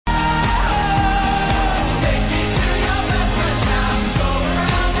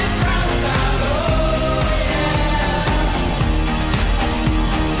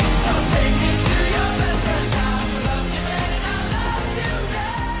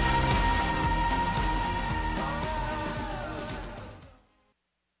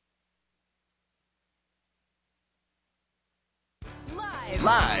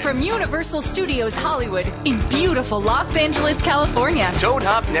from Universal Studios Hollywood in beautiful Los Angeles, California.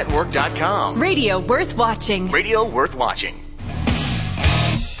 ToadHopNetwork.com. Radio worth watching. Radio worth watching.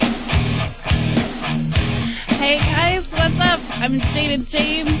 Hey guys, what's up? I'm Jaden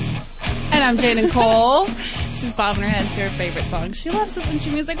James. And I'm Jaden Cole. She's bobbing her head to her favorite song. She loves this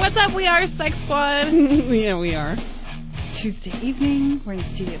country music. What's up? We are Sex Squad. Yeah, we are. Tuesday evening. We're in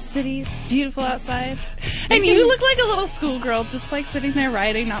Studio City. It's beautiful outside. And you look like a little schoolgirl, just like sitting there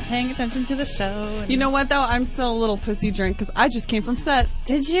writing, not paying attention to the show. You know what, though? I'm still a little pussy drunk because I just came from set.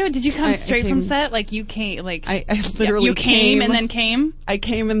 Did you? Did you come straight from set? Like you came, like... I literally you came and then came? I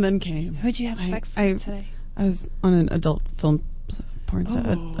came and then came. Who'd you have sex with today? I was on an adult film porn set,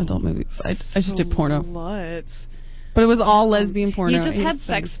 adult movie. I just did porno. What? But it was all lesbian porno. You just had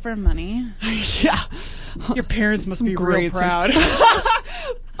sex for money? Yeah. Your parents must be real proud.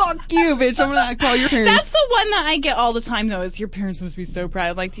 Fuck you, bitch. I'm gonna call your parents. That's the one that I get all the time, though, is your parents must be so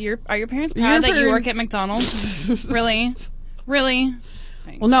proud. Like, are your parents proud that you work at McDonald's? Really? Really?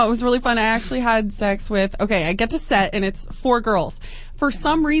 Thanks. Well, no, it was really fun. I actually had sex with, I get to set, and it's 4 girls. For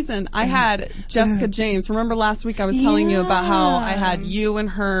some reason, I had Jessica James. Remember last week I was telling you about how I had you and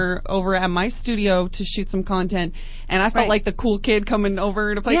her over at my studio to shoot some content, and I felt like the cool kid coming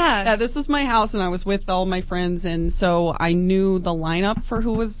over to play. Yeah, this was my house, and I was with all my friends, and so I knew the lineup for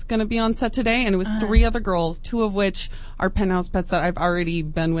who was going to be on set today, and it was 3 other girls, 2 of which are Penthouse pets that I've already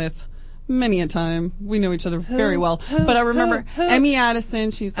been with many a time. We know each other very well. But I remember Emmy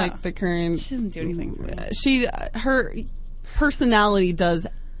Addison, she's like the current... She doesn't do anything for me. Her personality does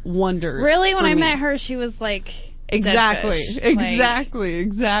wonders. Really? When I met her, she was like... Exactly.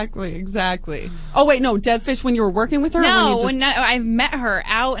 Oh, wait, no, Dead Fish when you were working with her? No, I met her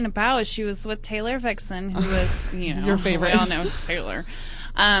out and about. She was with Taylor Vixen, who was, your favorite. We all know Taylor.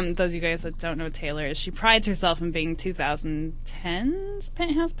 Those of you guys that don't know Taylor, is she prides herself in being 2010's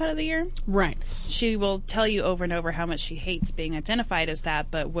Penthouse Pet of the Year. Right. She will tell you over and over how much she hates being identified as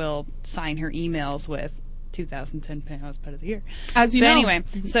that, but will sign her emails with 2010 Penthouse Pet of the Year. As you know. Anyway,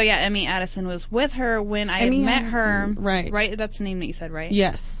 so yeah, Emmy Addison was with her when I had met her. Right. That's the name that you said, right?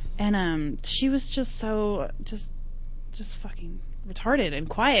 Yes. And she was just so, just fucking retarded and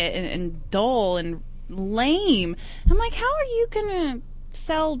quiet and dull and lame. I'm like, how are you gonna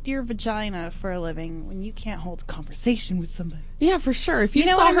sell your vagina for a living when you can't hold a conversation with somebody? Yeah, for sure. If you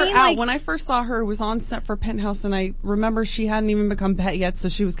saw her out, when I first saw her, it was on set for Penthouse, and I remember she hadn't even become pet yet, so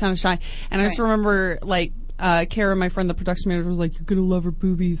she was kind of shy. And I just remember, like, Kara, my friend, the production manager, was like, "You're gonna love her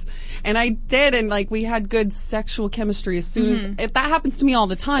boobies," and I did, and like we had good sexual chemistry as soon as that happens to me all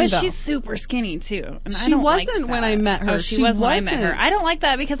the time. But she's super skinny too. And she wasn't when I met her. Oh, she was when I met her. I don't like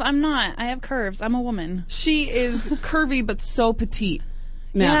that because I'm not. I have curves. I'm a woman. She is curvy but so petite.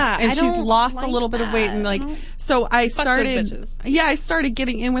 now. Yeah, and she's lost a little bit of weight, and like, so I started, I started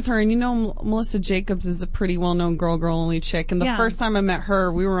getting in with her, and you know, Melissa Jacobs is a pretty well-known girl only chick, and the first time I met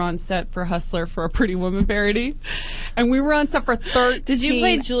her, we were on set for Hustler for a Pretty Woman parody, and we were on set for 13 Did you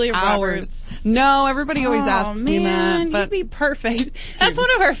play Julia hours. Roberts? No, everybody always asks me that. But you'd be perfect. That's one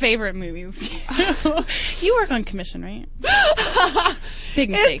of our favorite movies. You work on commission, right?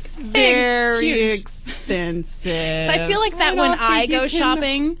 Big mistake. It's very expensive. So I feel like that when I go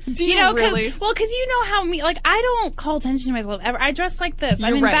shopping, you know, because you know how like I don't call attention to myself ever. I dress like this.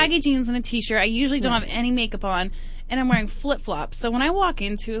 I'm in baggy jeans and a t-shirt. I usually don't have any makeup on, and I'm wearing flip-flops. So when I walk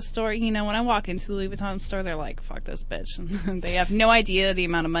into a store, you know, when I walk into the Louis Vuitton store, they're like, "Fuck this bitch," and they have no idea the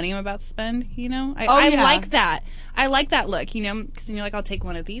amount of money I'm about to spend. You know, I like that. I like that look. You know, because you're like, I'll take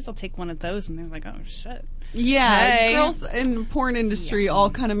one of these, I'll take one of those, and they're like, "Oh shit." Yeah, girls in the porn industry all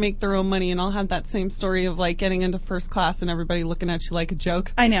kind of make their own money, and I'll have that same story of like getting into first class and everybody looking at you like a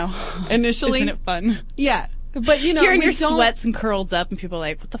joke. I know. Initially, isn't it fun? Yeah, but you know, you're in your sweats and curls up, and people are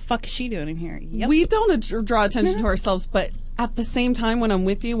like, "What the fuck is she doing in here?" Yep. We don't draw attention to ourselves, but at the same time, when I'm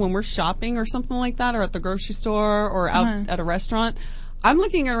with you, when we're shopping or something like that, or at the grocery store or out at a restaurant, I'm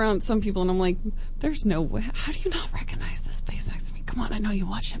looking around some people and I'm like, "There's no way. How do you not recognize this face next to me? Come on, I know you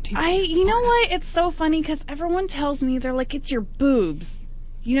watch MTV." You know what? It's so funny because everyone tells me, they're like, "It's your boobs.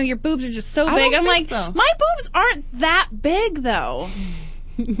 You know, your boobs are just so big." I'm like, so. My boobs aren't that big though.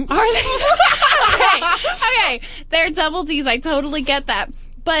 Are they? Okay. They're double D's. I totally get that.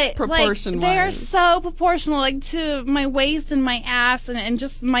 But like, they're so proportional, like to my waist and my ass and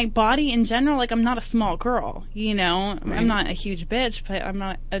just my body in general. Like, I'm not a small girl, you know. Right. I'm not a huge bitch, but I'm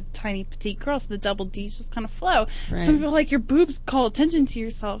not a tiny petite girl. So the double D's just kind of flow. Right. Some people are like, your boobs call attention to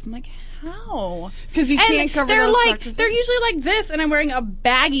yourself. I'm like, How? Because you can't cover they're those like suckers. they're usually like this, and I'm wearing a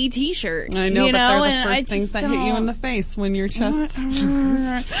baggy T-shirt. I know, you but know? they're the And first things that hit you in the face when your chest.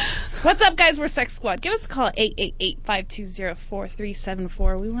 What's up, guys? We're Sex Squad. Give us a call at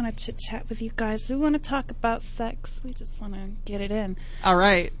 888-520-4374. We want to chit-chat with you guys. We want to talk about sex. We just want to get it in. All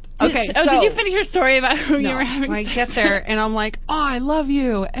right. Okay, did you finish your story about who you were having so I sex get there, and I'm like, oh, I love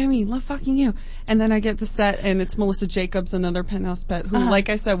you, Emmy, love fucking you. And then I get the set, and it's Melissa Jacobs, another Penthouse pet, who, like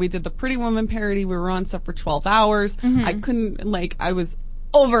I said, we did the Pretty Woman parody. We were on set for 12 hours. I couldn't, I was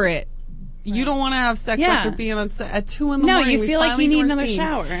over it. You don't want to have sex after being on set at 2 in the morning. No, you feel like you need another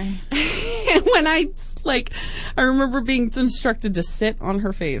shower. And when I remember being instructed to sit on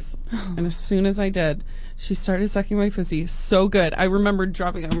her face, and as soon as I did, she started sucking my pussy so good. I remember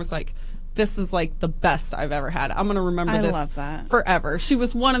dropping it and was like, this is like the best I've ever had. I'm going to remember this love that. forever. She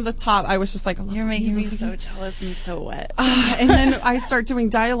was one of the top. I was just like, you're making me so jealous and so wet. And then I start doing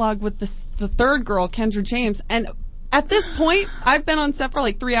dialogue with the third girl, Kendra James. And at this point, I've been on set for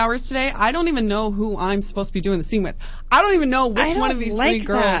like 3 hours today. I don't even know who I'm supposed to be doing the scene with. I don't even know which one of these three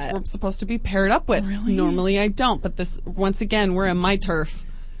girls we're supposed to be paired up with. Really? Normally I don't. But this, once again, we're in my turf.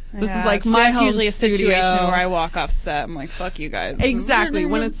 This is like my home usually a studio. situation where I walk off set. I'm like, fuck you guys. Exactly.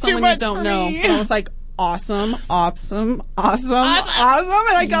 When it's someone you don't know. And I was like, awesome. And I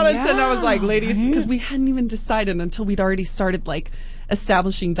got on set and I was like, ladies, because we hadn't even decided until we'd already started like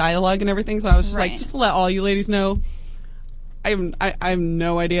establishing dialogue and everything. So I was just like, just to let all you ladies know, I have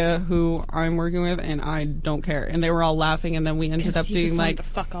no idea who I'm working with, and I don't care. And they were all laughing, and then we ended up doing like, to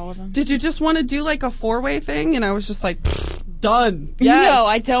fuck all of them. Did you just want to do like a 4-way thing? And I was just like, done. Yes. No,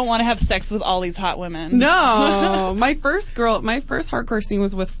 I don't want to have sex with all these hot women. No, my first hardcore scene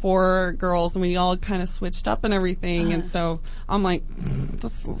was with 4 girls, and we all kind of switched up and everything. And so I'm like,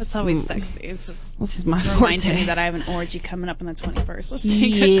 that's always sexy. It's just this is my reminding me that I have an orgy coming up on the 21st. Let's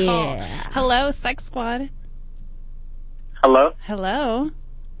take a call. Hello, Sex Squad. Hello? Hello.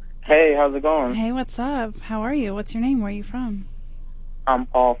 Hey, how's it going? Hey, what's up? How are you? What's your name? Where are you from? I'm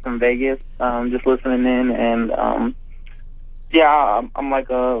Paul from Vegas. Just listening in, and I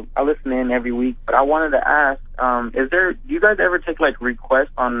listen in every week. But I wanted to ask, do you guys ever take like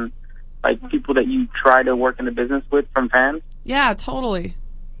requests on like people that you try to work in the business with from fans? Yeah, totally.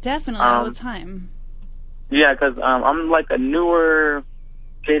 Definitely, all the time. Yeah, because I'm like a newer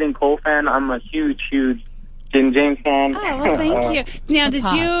Jaden Cole fan. I'm a huge Jaden James fan. Oh, well, thank you. Now, did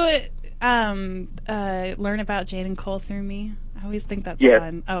hot. you learn about Jaden Cole through me? I always think that's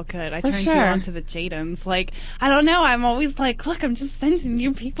fun. Oh, good. I turned you on to the Jadens. Like, I don't know. I'm always like, look, I'm just sending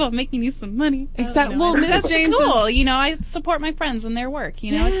you people. I'm making you some money. Exactly. Well, Miss James cool. You know, I support my friends and their work.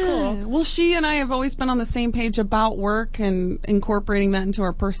 You know, it's cool. Well, she and I have always been on the same page about work and incorporating that into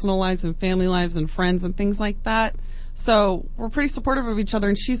our personal lives and family lives and friends and things like that. So we're pretty supportive of each other,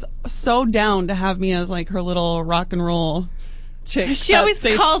 and she's so down to have me as like her little rock and roll chick. She always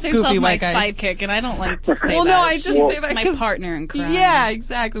calls herself my sidekick, and I don't like to say that. Well, no, I just say that my partner in crime. Yeah,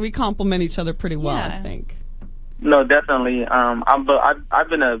 exactly. We complement each other pretty well, I think. No, definitely. I've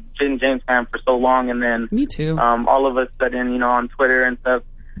been a Jaden James fan for so long, and then me too. All of a sudden, on Twitter and stuff,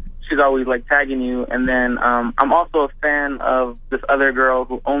 she's always like tagging you, and then I'm also a fan of this other girl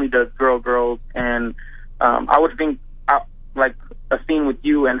who only does girls, and I would think like a scene with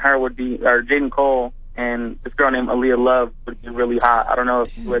you and her would be, or Jaden Cole and this girl named Aaliyah Love would be really hot. I don't know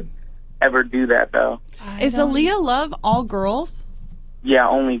if you would ever do that though. Is Aaliyah Love all girls? Yeah,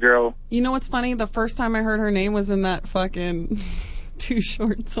 only girl. You know what's funny? The first time I heard her name was in that fucking Too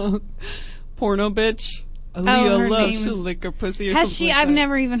Short song, Porno Bitch. Aaliyah Love, she'll lick her pussy or has something she? like I've that.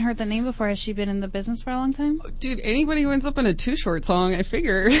 never even heard the name before. Has she been in the business for a long time? Dude, anybody who ends up in a Too Short song, I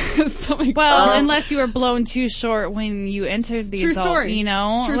figure. Unless you were blown too short when you entered the True adult, story. you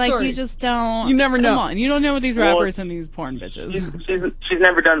know? True like, story. you just don't... You never know. Come on, you don't know what these rappers and these porn bitches. She's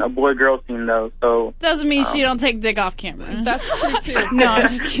never done a boy-girl scene, though, so... Doesn't mean she don't take dick off camera. That's true, too. No, I'm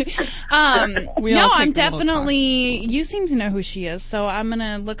just kidding. I'm take definitely... You seem to know who she is, so I'm going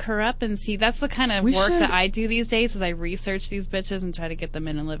to look her up and see. That's the kind of work that I do these days, is I research these bitches and try to get them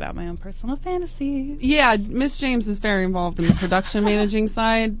in and live out my own personal fantasies. Yeah, Miss James is very involved in the production managing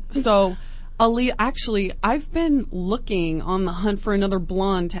side. So, Aaliyah, actually, I've been looking on the hunt for another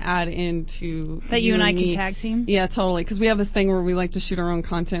blonde to add into... That you and I can tag team? Yeah, totally. Because we have this thing where we like to shoot our own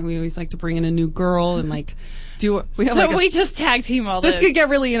content. We always like to bring in a new girl and like... We just tag team all this. This could get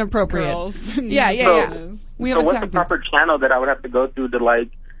really inappropriate. Girls. Yeah. We have what's the proper channel that I would have to go through to like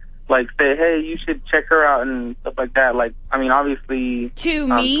say, hey, you should check her out and stuff like that? Like, I mean, obviously, to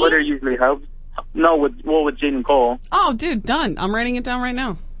me, Twitter usually helps. No, with Jaden Cole. Oh, dude, done. I'm writing it down right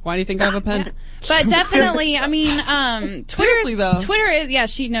now. Why do you think I have a pen? But definitely, I mean, Seriously, though. Twitter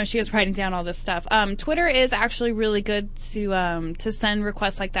is, she is writing down all this stuff. Twitter is actually really good to send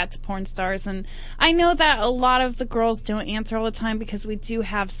requests like that to porn stars. And I know that a lot of the girls don't answer all the time because we do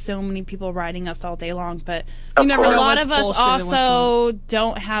have so many people writing us all day long. But you never know a lot what's of us bullshit and what's also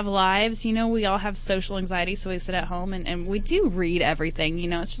don't have lives. You know, we all have social anxiety, so we sit at home and we do read everything. You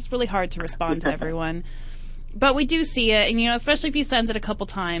know, it's just really hard to respond to everyone. But we do see it, and, you know, especially if you send it a couple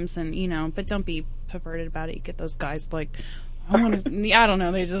times, and, you know, but don't be perverted about it. You get those guys like, I don't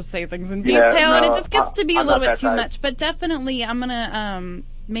know, they just say things in detail, and it just gets to be a little bit too much. But definitely, I'm going to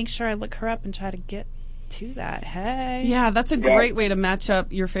make sure I look her up and try to get to that. Hey. Yeah, that's a great way to match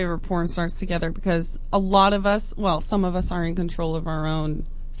up your favorite porn stars together, because a lot of us, well, some of us are in control of our own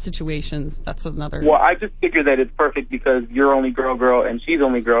situations. That's another. Well, I just figure that it's perfect because you're only girl, and she's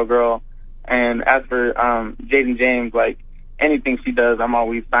only girl. And as for Jaden James, like, anything she does, I'm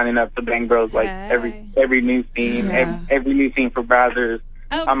always signing up to Bang Bros. Like, every new scene, every new scene for Brazzers,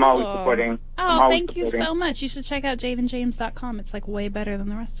 I'm always supporting. Oh, thank you so much. You should check out JadenJames.com. It's, like, way better than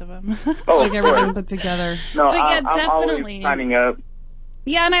the rest of them. It's like everything put together. No, but yeah, I'm definitely always signing up.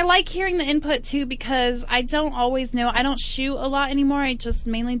 Yeah, and I like hearing the input, too, because I don't always know. I don't shoot a lot anymore. I just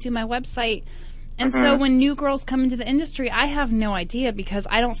mainly do my website. And so when new girls come into the industry, I have no idea because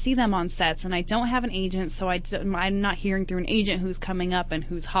I don't see them on sets, and I don't have an agent, so I'm not hearing through an agent who's coming up and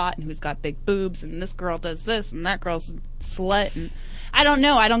who's hot and who's got big boobs, and this girl does this and that girl's a slut. And I don't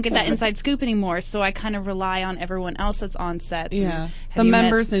know. I don't get that inside scoop anymore, so I kind of rely on everyone else that's on sets. Yeah, the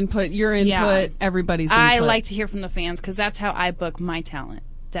members' input, your input, everybody's input. I like to hear from the fans because that's how I book my talent.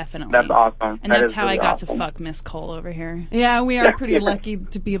 Definitely. That's awesome. And that's how I got to fuck Miss Cole over here. Yeah, we are pretty lucky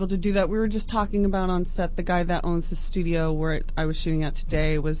to be able to do that. We were just talking about on set, the guy that owns the studio where I was shooting at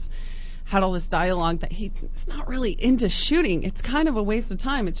today had all this dialogue that he's not really into shooting. It's kind of a waste of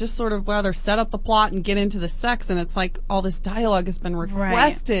time. It's just sort of rather set up the plot and get into the sex, and it's like all this dialogue has been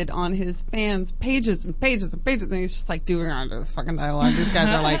requested on his fans' pages and pages and pages, and he's just like doing all this fucking dialogue. These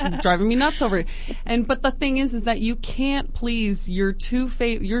guys are like driving me nuts over it. But the thing is that you can't please your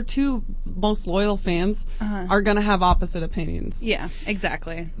two most loyal fans are going to have opposite opinions. Yeah,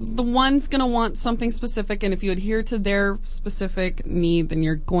 exactly. The one's going to want something specific, and if you adhere to their specific need, then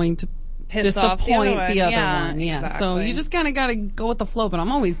you're going to disappoint the other one. Yeah. Exactly. So you just kind of got to go with the flow, but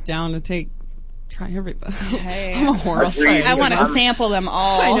I'm always down to try everything. Hey. I'm a horror. I want to sample them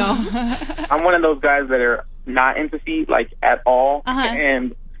all. I know. I'm one of those guys that are not into feet, like, at all.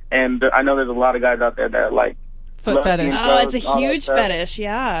 And I know there's a lot of guys out there that like foot fetish. Oh, it's a huge fetish,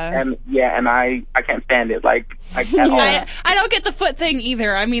 yeah. And I can't stand it, like at all. I don't get the foot thing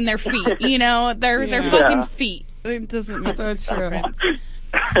either. I mean, their feet, you know, they're fucking feet. It doesn't make so true. difference.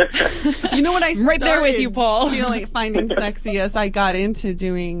 You know what I started right there with you, Paul. Finding sexy as I got into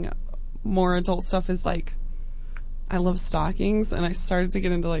doing more adult stuff is like I love stockings, and I started to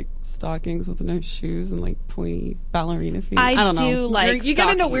get into like stockings with no shoes and like pointy ballerina feet. I don't know. Like you get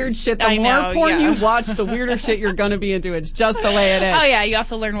into weird shit. The more porn you watch, the weirder shit you're gonna be into. It's just the way it is. Oh yeah, you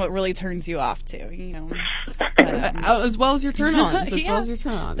also learn what really turns you off too. You know, as well as your turn-ons.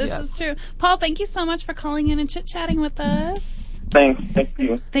 This is true. Paul, thank you so much for calling in and chit-chatting with us. Thank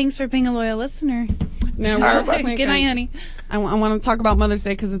you. Thanks for being a loyal listener. Now, good night, honey. I want to talk about Mother's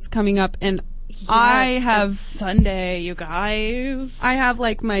Day because it's coming up, and yes, I have Sunday, you guys. I have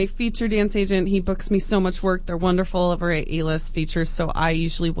like my feature dance agent. He books me so much work. They're wonderful over at A-List Features, so I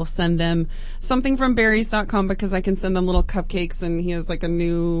usually will send them something from berries.com because I can send them little cupcakes, and he has like a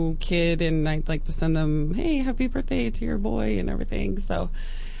new kid, and I'd like to send them, hey, happy birthday to your boy and everything. So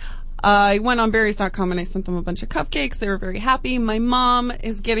I went on berries.com and I sent them a bunch of cupcakes. They were very happy. My mom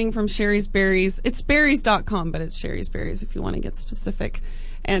is getting from Sherry's Berries. It's berries.com, but it's Sherry's Berries if you want to get specific.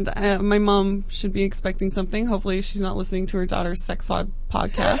 And my mom should be expecting something. Hopefully she's not listening to her daughter's Sex Odd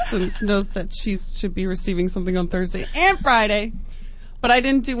podcast and knows that she should be receiving something on Thursday and Friday. But I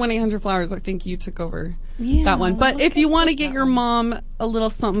didn't do 1-800-Flowers. I think you took over that one. But if you want to get your mom a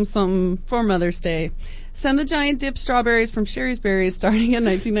little something for Mother's Day, send the giant dip strawberries from Sherry's Berries starting at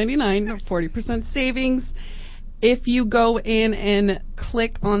 $19.99, 40% savings. If you go in and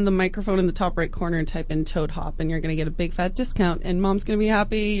click on the microphone in the top right corner and type in Toad Hop, and you're going to get a big fat discount, and Mom's going to be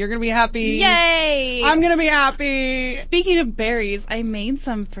happy. You're going to be happy. Yay! I'm going to be happy. Speaking of berries, I made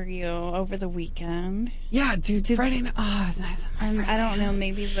some for you over the weekend. Yeah, dude. Friday night. Oh, it was nice. I don't know.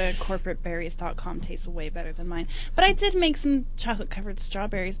 Maybe the corporateberries.com tastes way better than mine. But I did make some chocolate-covered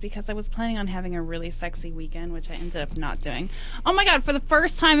strawberries because I was planning on having a really sexy weekend, which I ended up not doing. Oh, my God. For the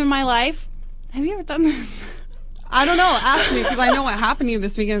first time in my life. Have you ever done this? I don't know. Ask me because I know what happened to you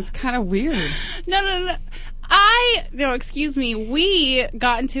this weekend. It's kind of weird. No. We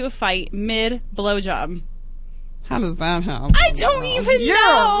got into a fight mid blowjob. How does that happen? I don't even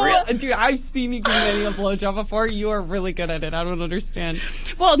know. Dude, I've seen you give Manny a blowjob before. You are really good at it. I don't understand.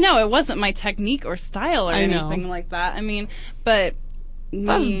 Well, no, it wasn't my technique or style or anything like that. I mean, but...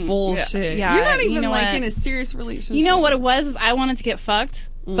 That's bullshit. Yeah, you're not even what? in a serious relationship. You know what it was? Is I wanted to get fucked,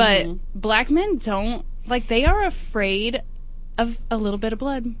 but black men don't... Like, they are afraid of a little bit of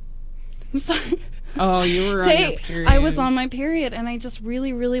blood. I'm sorry. Oh, you were on your period. I was on my period, and I just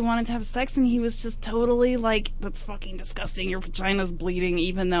really, really wanted to have sex, and he was just totally like, that's fucking disgusting. Your vagina's bleeding,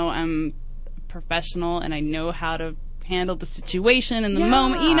 even though I'm professional and I know how to handle the situation in the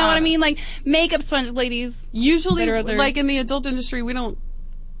moment. You know what I mean? Like, makeup sponge, ladies. Usually, like in the adult industry, we don't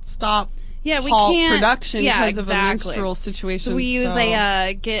stop we halt can't production because of a menstrual situation. So we use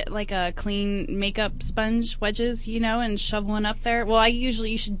get like a clean makeup sponge wedges, and shove one up there. Well,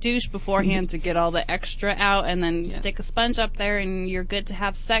 you should douche beforehand to get all the extra out, and then stick a sponge up there, and you're good to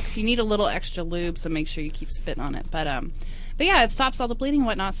have sex. You need a little extra lube, so make sure you keep spitting on it. But yeah, it stops all the bleeding and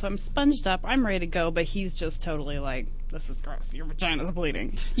whatnot. So I'm sponged up, I'm ready to go, but he's just totally like, this is gross. Your vagina's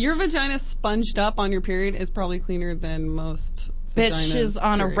bleeding. Your vagina sponged up on your period is probably cleaner than most bitches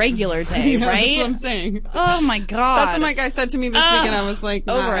on a regular day, yeah, right? That's what I'm saying. Oh my god. That's what my guy said to me this weekend. I was like,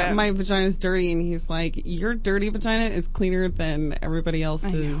 my vagina's dirty, and he's like, your dirty vagina is cleaner than everybody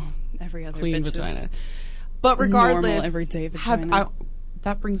else's every other clean bitch's vagina. But regardless, normal everyday vagina.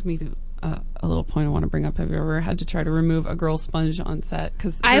 That brings me to a little point I want to bring up. Have you ever had to try to remove a girl's sponge on set?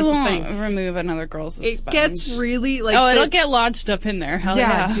 Because I won't remove another girl's sponge. It gets really like... it'll get lodged up in there. Hell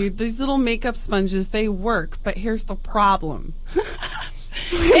yeah, dude. These little makeup sponges, they work. But here's the problem.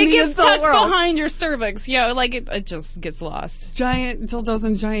 It gets tucked behind your cervix. Yeah, like it just gets lost. Giant dildos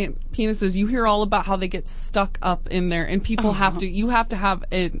and giant penises. You hear all about how they get stuck up in there. And people you have to have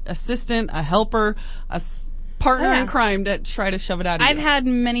an assistant, a helper, a partner in crime to try to shove it out of you. I've had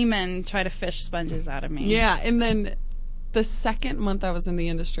many men try to fish sponges out of me. Yeah, and then the second month I was in the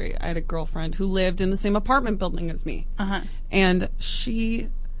industry, I had a girlfriend who lived in the same apartment building as me. And she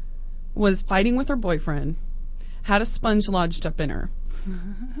was fighting with her boyfriend, had a sponge lodged up in her,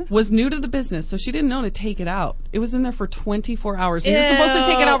 was new to the business, so she didn't know to take it out. It was in there for 24 hours. And you're supposed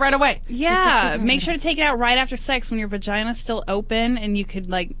to take it out right away. Yeah, make sure to take it out right after sex when your vagina's still open and you could,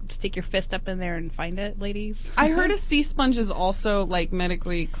 like, stick your fist up in there and find it, ladies. I heard a sea sponge is also, like,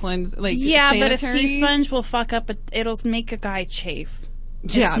 medically cleansed, like, sanitary. But a sea sponge will fuck up, it'll make a guy chafe.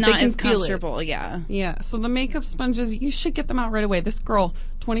 Yeah, it's not they can as comfortable, feel it. Yeah, so the makeup sponges, you should get them out right away. This girl,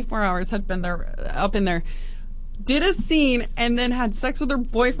 24 hours, had been there, up in there, did a scene, and then had sex with her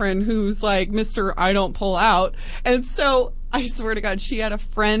boyfriend, who's like, Mr. I don't pull out. And so, I swear to God, she had a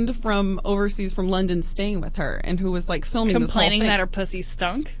friend from overseas, from London, staying with her, and who was like filming this whole thing. Complaining that her pussy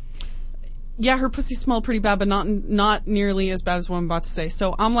stunk? Yeah, her pussy smelled pretty bad, but not nearly as bad as what I'm about to say.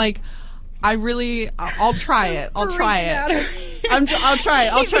 So I'm like, I'll try it. I'll try it. I'll try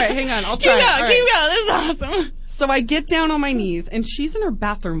it. Hang on. I'll try it. Keep going. This is awesome. So I get down on my knees, and she's in her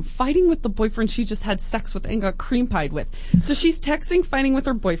bathroom fighting with the boyfriend she just had sex with and got cream pied with. So she's texting, fighting with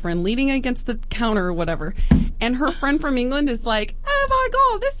her boyfriend, leaning against the counter or whatever. And her friend from England is like, oh my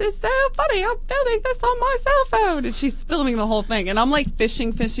God, this is so funny. I'm filming this on my cell phone. And she's filming the whole thing. And I'm like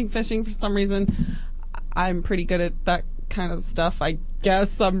fishing for some reason. I'm pretty good at that kind of stuff. I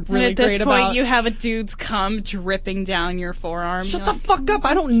guess I'm really great about. At this point, you have a dude's cum dripping down your forearm. Shut the fuck up!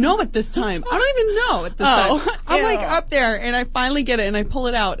 I don't know at this time. I don't even know at this time. I'm like up there, and I finally get it, and I pull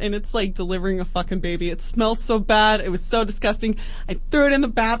it out, and it's like delivering a fucking baby. It smelled so bad. It was so disgusting. I threw it in the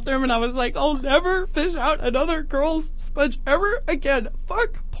bathroom, and I was like, I'll never fish out another girl's sponge ever again.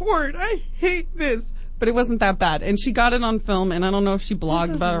 Fuck porn. I hate this. But it wasn't that bad. And she got it on film, and I don't know if she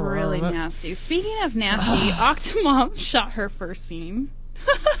blogged about it or really whatever. Nasty. Speaking of nasty, Octomom shot her first scene.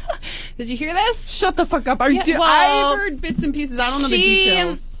 Did you hear this? Shut the fuck up. I've heard bits and pieces. I don't know the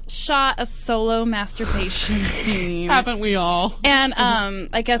details. Shot a solo masturbation scene. Haven't we all? And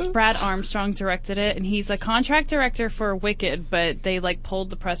I guess Brad Armstrong directed it, and he's a contract director for Wicked, but they like pulled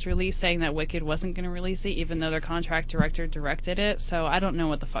the press release saying that Wicked wasn't going to release it, even though their contract director directed it. So I don't know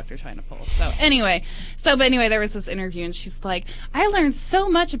what the fuck they're trying to pull. But anyway, there was this interview, and she's like, I learned so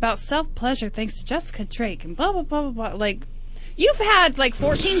much about self-pleasure thanks to Jessica Drake, and blah, blah, blah, blah, blah. Like, you've had like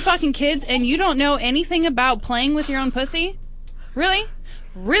 14 fucking kids, and you don't know anything about playing with your own pussy? Really?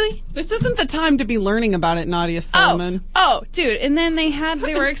 Really? This isn't the time to be learning about it, Nadia Solomon. Oh, dude. And then they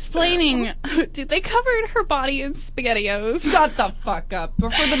were explaining, dude, they covered her body in SpaghettiOs. Shut the fuck up.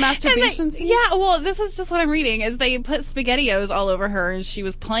 Before the masturbation scene? Yeah, well, this is just what I'm reading, is they put SpaghettiOs all over her, and she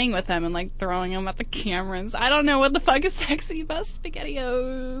was playing with them and, like, throwing them at the cameras. I don't know what the fuck is sexy about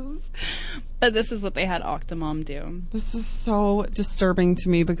SpaghettiOs. But this is what they had Octomom do. This is so disturbing to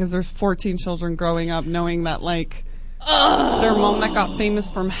me because there's 14 children growing up knowing that, like, their mom that got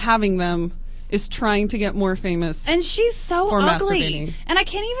famous from having them is trying to get more famous. And she's so for ugly. Masturbating. And I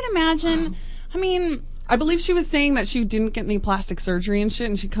can't even imagine. I mean, I believe she was saying that she didn't get any plastic surgery and shit,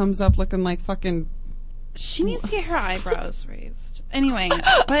 and she comes up looking like fucking... She needs to get her eyebrows raised. Anyway,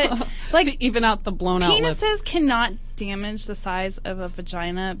 but like to even out the blown out lips. Penises cannot damage the size of a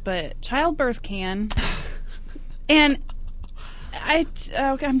vagina, but childbirth can. And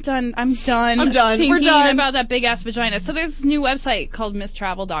I'm done. I'm done. I'm done. Thinking We're done about that big ass vagina. So there's this new website called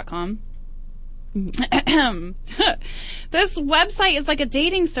misstravel.com. This website is like a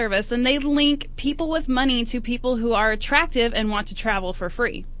dating service, and they link people with money to people who are attractive and want to travel for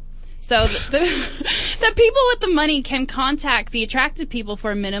free. So the people with the money can contact the attractive people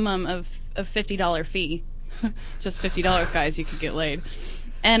for a minimum of $50 fee. Just $50, guys, you could get laid.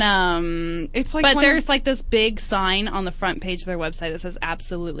 And it's like, but there's like this big sign on the front page of their website that says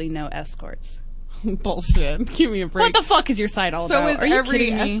absolutely no escorts. Bullshit. Give me a break. What the fuck is your site all about? So is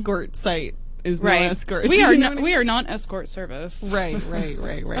every escort site is right. no escorts. We are we are not escort service. Right.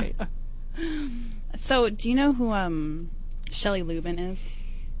 So do you know who Shelley Lubin is?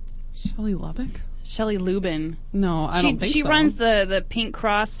 Shelley Lubbock? Shelley Lubin. No, I don't think so. She runs the Pink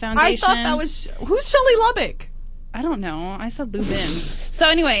Cross Foundation. I thought that was... Who's Shelley Lubbock? I don't know. I said Lubin. So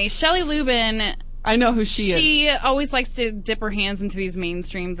anyway, Shelley Lubin... I know who she is. She always likes to dip her hands into these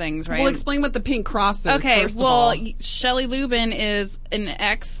mainstream things, right? Well, explain what the Pink Cross is, okay, first of all. Shelley Lubin is an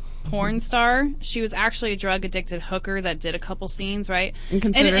ex-porn star. She was actually a drug-addicted hooker that did a couple scenes, right? And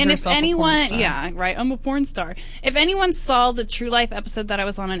considered herself a porn star. Yeah, right, I'm a porn star. If anyone saw the True Life episode that I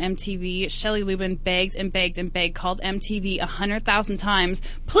was on MTV, Shelley Lubin begged and begged and begged, called MTV 100,000 times.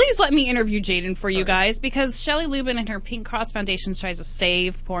 Please let me interview Jaden for you guys, because Shelley Lubin and her Pink Cross Foundation tries to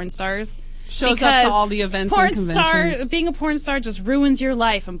save porn stars. Shows up to all the events and conventions. Being a porn star just ruins your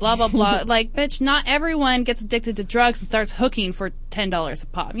life and blah, blah, blah. Like, bitch, not everyone gets addicted to drugs and starts hooking for $10 a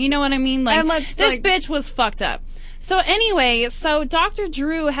pop. You know what I mean? Like, this bitch was fucked up. So anyway, Dr.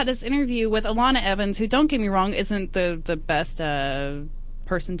 Drew had this interview with Alana Evans, who, don't get me wrong, isn't the best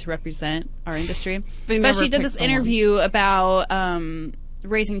person to represent our industry. But she did this interview about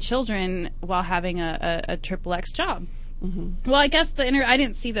raising children while having a XXX job. Mm-hmm. Well, I guess I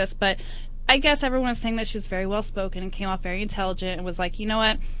didn't see this, but I guess everyone was saying that she was very well spoken and came off very intelligent and was like, you know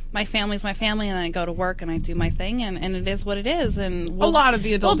what, my family's my family, and then I go to work and I do my thing, and it is what it is, and a lot of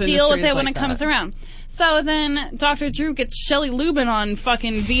the adult we'll deal with it when it comes around. So then Dr. Drew gets Shelley Lubin on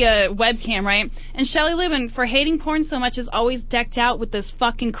fucking via webcam, right? And Shelley Lubin, for hating porn so much, is always decked out with this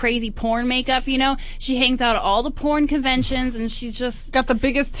fucking crazy porn makeup, you know? She hangs out at all the porn conventions, and she's just... got the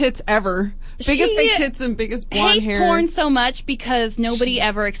biggest tits ever. Biggest fake tits and biggest blonde hair. Hates porn so much because nobody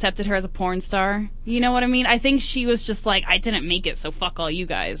ever accepted her as a porn star. You know what I mean? I think she was just like, I didn't make it, so fuck all you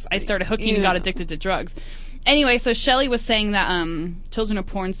guys. I started hooking and got addicted to drugs. Anyway, so Shelley was saying that children of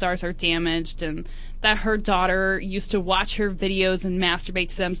porn stars are damaged, and that her daughter used to watch her videos and masturbate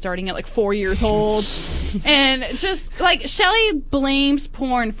to them starting at like 4 years old. And just like Shelley blames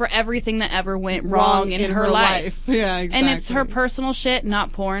porn for everything that ever went wrong in her life. Yeah, exactly. And it's her personal shit,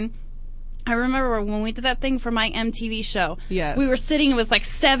 not porn. I remember when we did that thing for my MTV show. Yes. We were sitting, it was like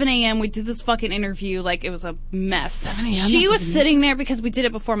 7 a.m. We did this fucking interview. Like, it was a mess. 7 a.m. She was sitting there because we did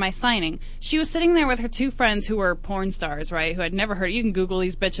it before my signing. She was sitting there with her two friends who were porn stars, right? Who I'd never heard. You can Google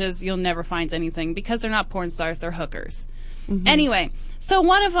these bitches. You'll never find anything because they're not porn stars. They're hookers. Mm-hmm. Anyway, so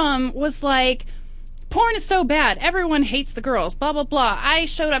one of them was like, porn is so bad. Everyone hates the girls. Blah, blah, blah. I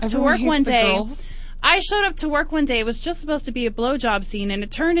showed up to work one day. It was just supposed to be a blowjob scene, and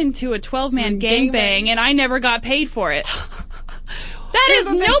it turned into a 12-man gangbang, and I never got paid for it. That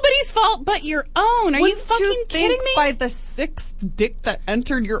is nobody's fault but your own. Are you fucking kidding me? By the sixth dick that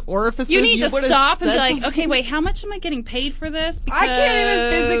entered your orifices, you need to stop and be like, okay, wait, how much am I getting paid for this? Because I can't even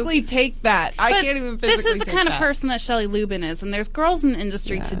physically take that. This is the kind of person that Shelley Lubin is, and there's girls in the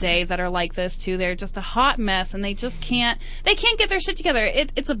industry today that are like this too. They're just a hot mess, and they just can't get their shit together.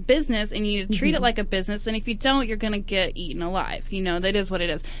 It's a business, and you need to treat it like a business, and if you don't, you're gonna get eaten alive. You know, that is what it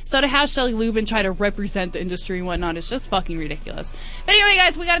is. So to have Shelley Lubin try to represent the industry and whatnot is just fucking ridiculous. But anyway,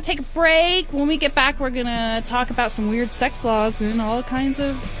 guys, we gotta take a break. When we get back, we're gonna talk about some weird sex laws and all kinds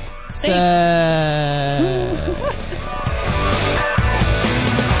of things.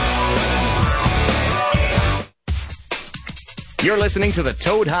 You're listening to the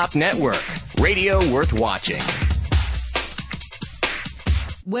Toad Hop Network, radio worth watching.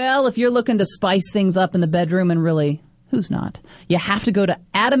 Well, if you're looking to spice things up in the bedroom and really Who's not? You have to go to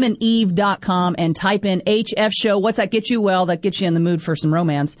adamandeve.com and type in HF Show. What's that get you? Well, that gets you in the mood for some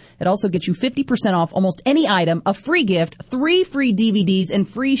romance. It also gets you 50% off almost any item, a free gift, 3 free DVDs, and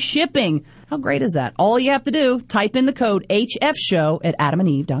free shipping. How great is that? All you have to do, type in the code HF Show at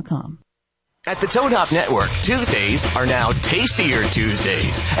adamandeve.com. At the Toad Hop Network, Tuesdays are now Tastier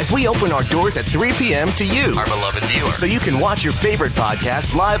Tuesdays, as we open our doors at 3 p.m. to you, our beloved viewer, so you can watch your favorite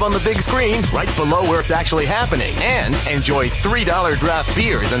podcast live on the big screen right below where it's actually happening, and enjoy $3 draft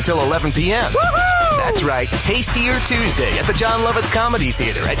beers until 11 p.m. Woohoo! That's right, Tastier Tuesday at the John Lovitz Comedy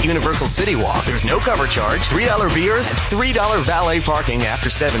Theater at Universal City Walk. There's no cover charge, $3 beers, and $3 valet parking after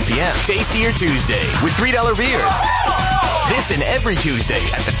 7 p.m. Tastier Tuesday with $3 beers. This and every Tuesday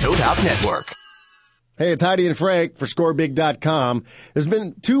at the Toad Hop Network. Hey, it's Heidi and Frank for ScoreBig.com. There's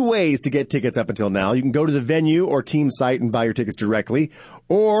been 2 ways to get tickets up until now. You can go to the venue or team site and buy your tickets directly,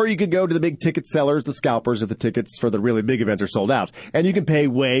 or you could go to the big ticket sellers, the scalpers, if the tickets for the really big events are sold out. And you can pay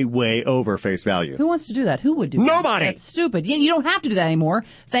way, way over face value. Who wants to do that? Who would do that? Nobody! That's stupid. You don't have to do that anymore,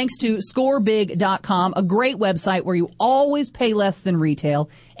 thanks to ScoreBig.com, a great website where you always pay less than retail,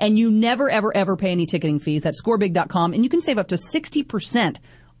 and you never, ever, ever pay any ticketing fees. That's ScoreBig.com, and you can save up to 60%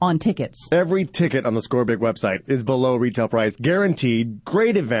 on tickets. Every ticket on the ScoreBig website is below retail price, guaranteed.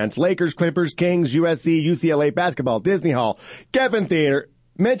 Great events: Lakers, Clippers, Kings, USC, UCLA basketball, Disney Hall, Geffen Theater.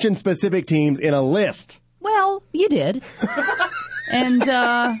 Mention specific teams in a list. Well, you did. And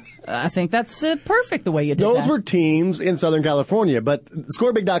I think that's perfect the way you did Those that. were teams in Southern California, but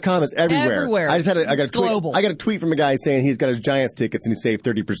ScoreBig.com is everywhere. Everywhere. I got a tweet. Global. I got a tweet from a guy saying he's got his Giants tickets and he saved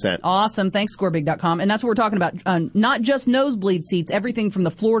 30%. Awesome. Thanks, ScoreBig.com. And that's what we're talking about. Not just nosebleed seats, everything from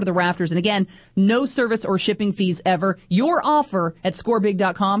the floor to the rafters. And again, no service or shipping fees ever. Your offer at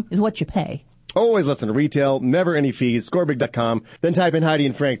ScoreBig.com is what you pay. Always listen to retail, never any fees, ScoreBig.com. Then type in Heidi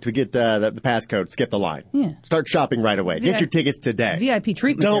and Frank to get the passcode, skip the line. Yeah. Start shopping right away. Get your tickets today. VIP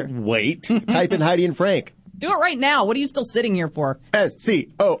treatment. Don't wait. Type in Heidi and Frank. Do it right now. What are you still sitting here for?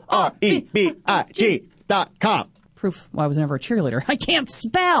 ScoreBig.com. Proof why I was never a cheerleader. I can't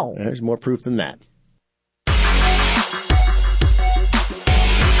spell. There's more proof than that.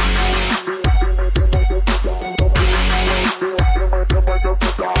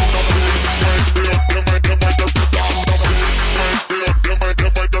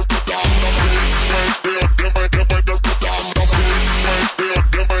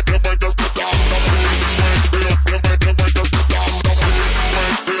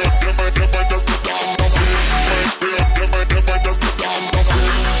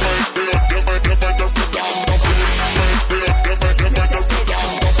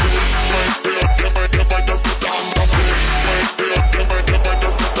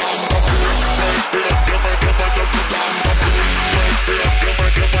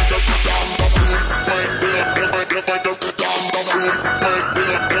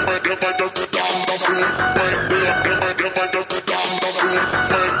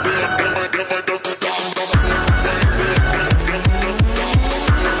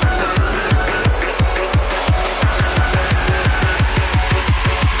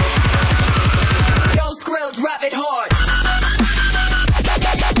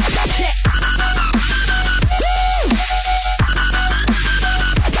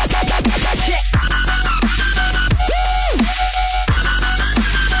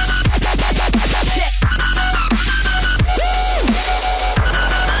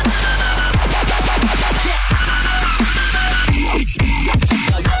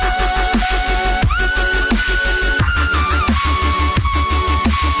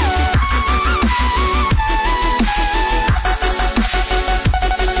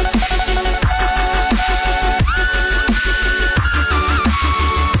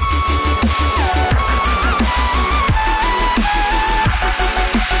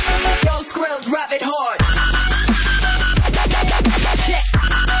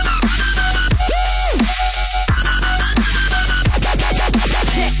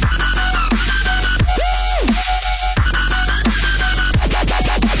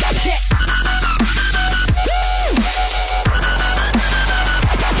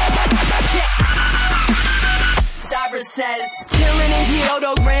 says. Chillin' in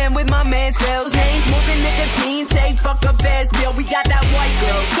Kyoto, ran with my man's grills. Chain smoking nicotine, say fuck a fast bill. We got that white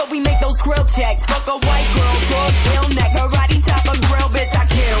girl, so we make those grill checks. Fuck a white girl, drug, ill neck, karate chop a grill, bitch I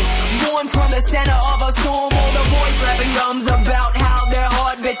kill. Born from the center of a storm, all the boys rapping gums about how they're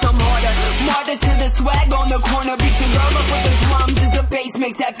hard, bitch I'm harder. Martyr to the swag on the corner, beat your girl up with the drums as the bass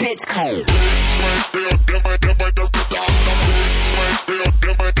makes that bitch cold.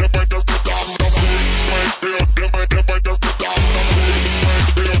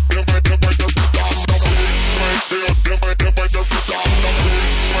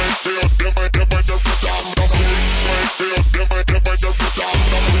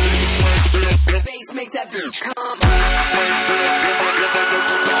 You're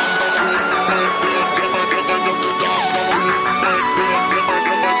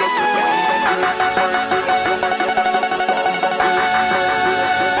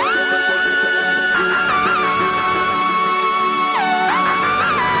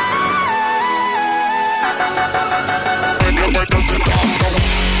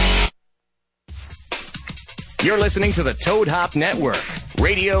listening to the Toad Hop Network,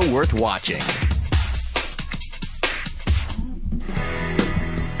 radio worth watching.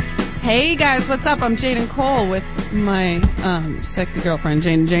 Hey guys, what's up? I'm Jaden Cole with my sexy girlfriend,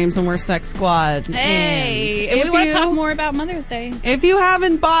 Jaden James, and we're Sex Squad. Hey, and we want to talk more about Mother's Day. If you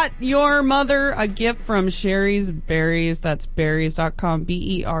haven't bought your mother a gift from Sherry's Berries, that's berries.com,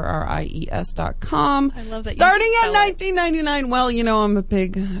 BERRIES.com. I love that. Starting at $19.99. Well, you know, I'm a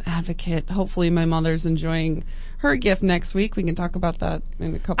big advocate. Hopefully my mother's enjoying her gift next week. We can talk about that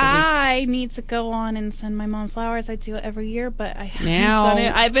in a couple weeks. I need to go on and send my mom flowers. I do it every year, but I haven't done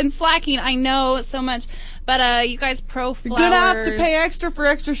it. I've been slacking. I know so much. But you guys, Pro Flowers. You're going to have to pay extra for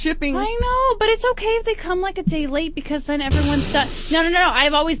extra shipping. I know, but it's okay if they come like a day late because then everyone's done. No.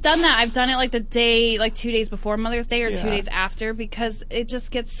 I've always done that. I've done it like the day, like 2 days before Mother's Day or 2 days after because it just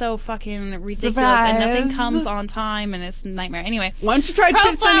gets so fucking ridiculous and nothing comes on time and it's a nightmare. Anyway, why don't you try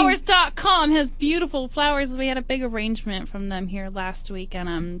ProFlowers.com has beautiful flowers. We had a big arrangement from them here last week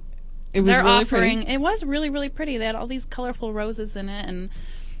and it was really pretty. It was really, really pretty. They had all these colorful roses in it and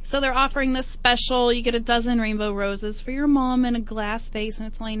so they're offering this special. You get a dozen rainbow roses for your mom in a glass vase, and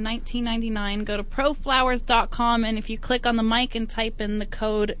it's only $19.99. Go to proflowers.com, and if you click on the mic and type in the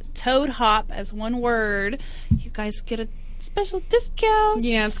code TOADHOP as one word, you guys get a special discount.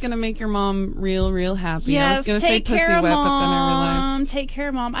 Yeah, it's going to make your mom real, real happy. Yes, I was going to say pussy wet, but then I realized. Take care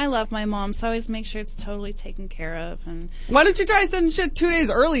of mom. I love my mom, so I always make sure it's totally taken care of. And why don't you try sending shit 2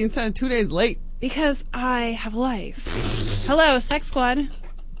 days early instead of 2 days late? Because I have a life. Hello, Sex Squad.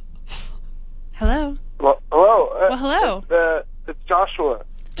 Hello. Well, hello. Well, hello. It's Joshua.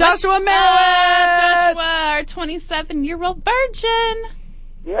 Joshua Merritt! Joshua, our 27-year-old virgin.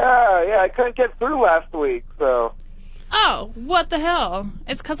 Yeah, I couldn't get through last week, so. Oh, what the hell?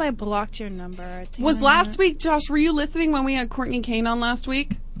 It's because I blocked your number. Was last week, Josh, were you listening when we had Courtney Kane on last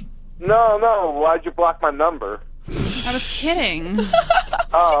week? No. Why'd you block my number? I was kidding.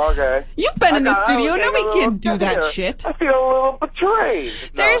 Oh, okay. You've been in the studio. Nobody can do that shit. I feel a little betrayed.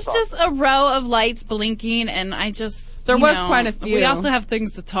 There's just a row of lights blinking, and I just... There was quite a few. We also have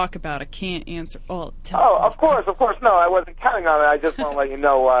things to talk about. I can't answer all the time. Oh, of course. No, I wasn't counting on it. I just want to let you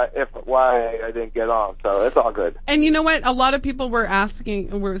know why I didn't get on, so it's all good. And you know what? A lot of people were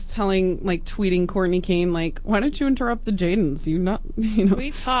tweeting Courtney Kane, like, why don't you interrupt the Jadens?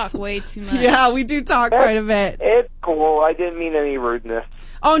 We talk way too much. Yeah, we do talk quite a bit. It's cool. I didn't mean any rudeness.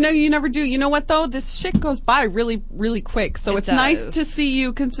 Oh, no, you never do. You know what, though? This shit goes by really, really quick. So it's nice to see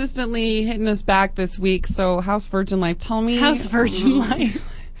you consistently hitting us back this week. So how's Virgin Life? Tell me. How's Virgin Life?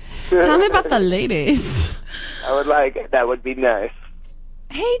 Tell me about the ladies. I would like it. That would be nice.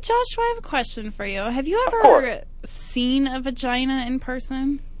 Hey, Joshua, I have a question for you. Have you ever seen a vagina in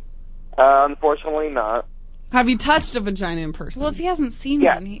person? Unfortunately not. Have you touched a vagina in person? Well, if he hasn't seen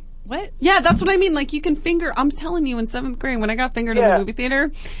one, what? Yeah, that's what I mean. Like, you can finger... I'm telling you, in 7th grade, when I got fingered in the movie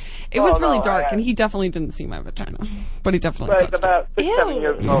theater, it was really dark, and he definitely didn't see my vagina. But he definitely touched about 6-7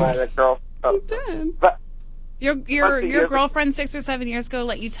 years ago, I had a girl... He did. But your girlfriend 6 or 7 years ago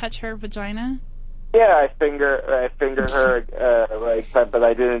let you touch her vagina? Yeah, I finger her, but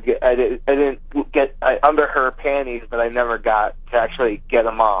I didn't get under her panties, but I never got to actually get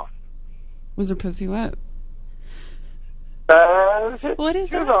them off. Was her pussy wet? What does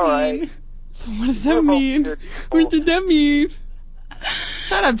that mean? What does that mean? What did that mean?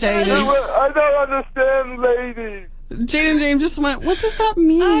 Shut up, Jaden. I don't understand, ladies. Jaden James just went, what does that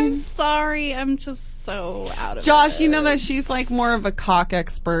mean? I'm sorry. I'm just so out of Josh, it. you know that she's like more of a cock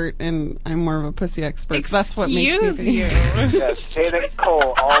expert and I'm more of a pussy expert. So that's what makes me think. Yes, Jaden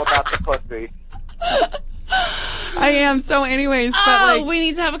Cole, all about the pussy. I am. So anyways, but we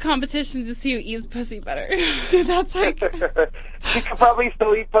need to have a competition to see who eats pussy better. Dude, that's like... You could probably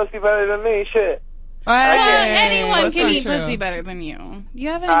still eat pussy better than me, shit. Anyone can eat pussy better than you. You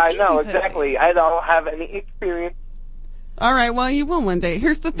haven't eaten know, pussy. Exactly. I don't have any experience. All right, well, you will one day.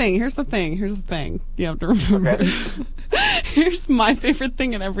 Here's the thing. You have to remember. Okay. Here's my favorite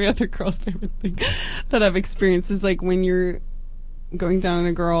thing and every other girl's favorite thing that I've experienced is like when you're going down on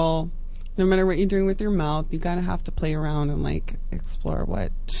a girl... No matter what you're doing with your mouth, you gotta have to play around and like explore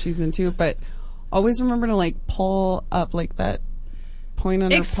what she's into. But always remember to like pull up like that point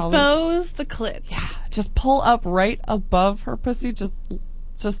on her pelvis. Expose the clits. Yeah, just pull up right above her pussy. Just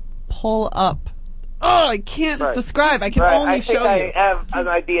pull up Oh, I can't describe. I can only show you. I have an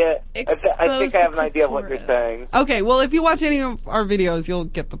idea. I think I have an idea of what you're saying. Okay, well, if you watch any of our videos, you'll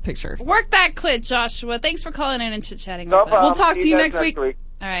get the picture. Work that clit, Joshua. Thanks for calling in and chit-chatting No with us. problem. We'll talk to you next week. All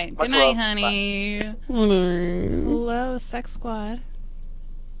right. Good Much night, love. honey. Hello, Sex Squad.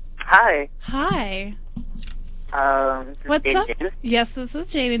 Hi. Hi. This is What's Jade up? James. Yes, this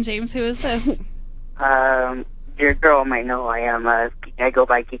is Jade and James. Who is this? Your girl might know I am. I go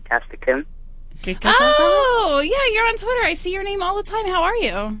by Geektastic Tim. Oh, yeah, you're on Twitter. I see your name all the time. How are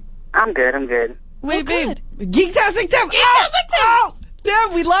you? I'm good. Wait, good. babe. Geektastic Tim! Oh,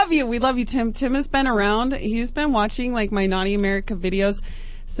 Tim, we love you. We love you, Tim. Tim has been around. He's been watching, like, my Naughty America videos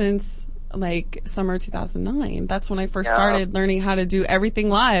since, like, summer 2009. That's when I first started learning how to do everything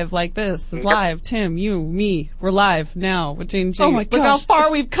live like this. It's live. Tim, you, me, we're live now with Jane and James. Oh, my Look gosh, how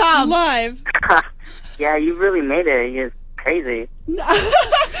far we've come. Live. Yeah, you really made it. You're crazy.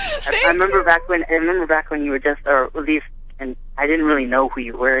 I remember back when you were just, or at least, and I didn't really know who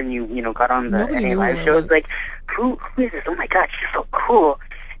you were, and you got on the Nobody NA knew live who I show. was. It's like, who is this? Oh my god, she's so cool.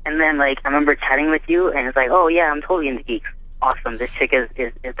 And then like I remember chatting with you, and it's like, oh yeah, I'm totally into geeks. Awesome, this chick is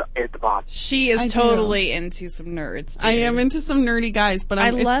the bomb. She is totally into some nerds, dude. I am into some nerdy guys, but I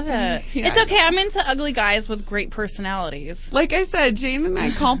love it. Yeah. It's okay. I'm into ugly guys with great personalities. Like I said, Jane and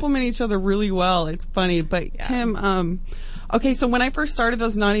I compliment each other really well. It's funny. But Tim, okay, so when I first started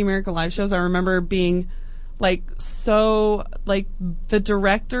those Naughty America live shows, I remember being like so, like the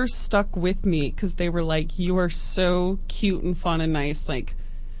director stuck with me because they were like, you are so cute and fun and nice. Like,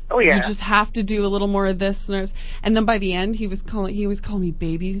 oh yeah, you just have to do a little more of this. And then by the end, he always called me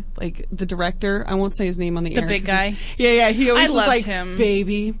baby. Like the director, I won't say his name on the air. The big guy? He always was loved like, him.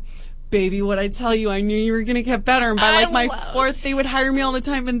 Baby, what I tell you, I knew you were gonna get better. And by like my fourth, they would hire me all the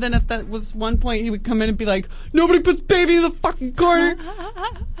time. And then at that was one point, he would come in and be like, nobody puts baby in the fucking corner.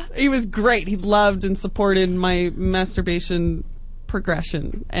 He was great. He loved and supported my masturbation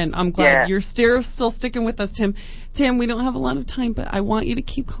progression, and I'm glad you're still sticking with us, Tim. Tim, we don't have a lot of time, but I want you to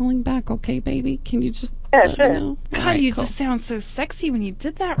keep calling back, okay, baby? Can you just let me know? God, All right, you cool. just sound so sexy when you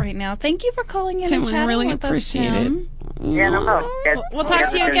did that right now. Thank you for calling in Tim, and chatting I really with appreciate us, Tim. Yeah, no problem. We'll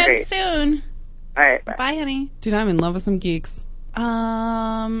talk to you again great. soon. All right, Bye, honey. Dude, I'm in love with some geeks. So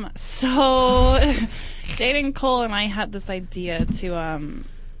Jaden Cole and I had this idea to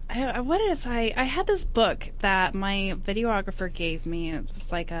I had this book that my videographer gave me. It was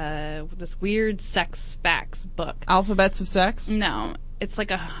like this weird sex facts book. Alphabets of Sex? No, it's like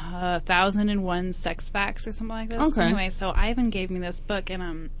 1,001 sex facts or something like this. Okay. Anyway, so Ivan gave me this book,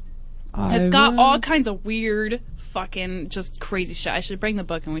 and it's got all kinds of weird, fucking, just crazy shit. I should bring the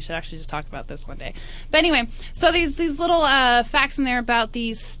book, and we should actually just talk about this one day. But anyway, so these little facts in there about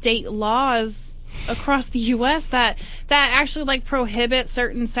these state laws across the U.S. that actually like prohibit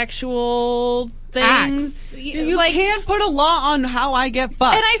certain sexual things. Acts. You can't put a law on how I get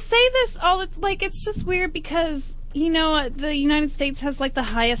fucked. And I say this all it's just weird because you know the United States has like the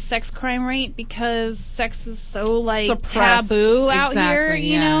highest sex crime rate because sex is so like suppressed. taboo out here.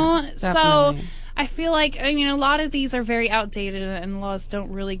 You know, definitely. so. I feel like a lot of these are very outdated, and laws don't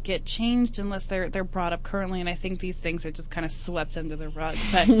really get changed unless they're brought up currently. And I think these things are just kind of swept under the rug.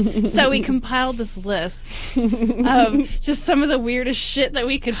 But so we compiled this list of just some of the weirdest shit that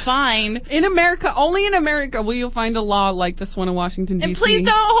we could find in America. Only in America will you find a law like this one in Washington D.C. And please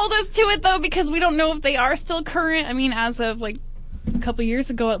don't hold us to it though, because we don't know if they are still current. I mean, as of like a couple years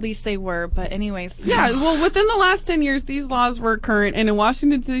ago, at least they were. But anyways, yeah. Well, within the last 10 years, these laws were current, and in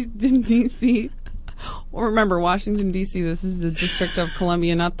Washington D.C. Well, remember, Washington, D.C., this is the District of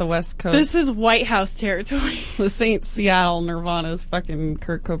Columbia, not the West Coast. This is White House territory. This ain't Seattle, Nirvana's fucking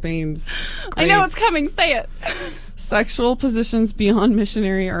Kurt Cobain's grave. I know it's coming, say it. Sexual positions beyond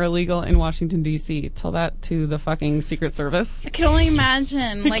missionary are illegal in Washington, D.C. Tell that to the fucking Secret Service. I can only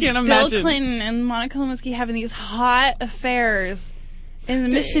imagine. I can't imagine. Bill Clinton and Monica Lewinsky having these hot affairs in the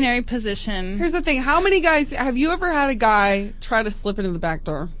missionary position. Here's the thing. How many guys, have you ever had a guy try to slip into the back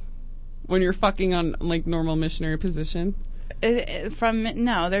door? When you're fucking on, like, normal missionary position?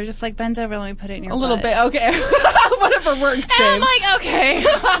 No, they're just like, bend over, let me put it in your butt. A little bit, okay. Whatever works, babe. And I'm like, okay.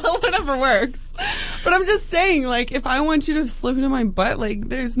 Whatever works. But I'm just saying, like, if I want you to slip into my butt, like,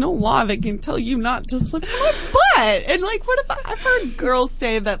 there's no law that can tell you not to slip into my butt. And, like, what if I've heard girls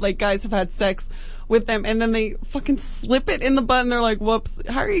say that, like, guys have had sex with them, and then they fucking slip it in the butt, and they're like, whoops,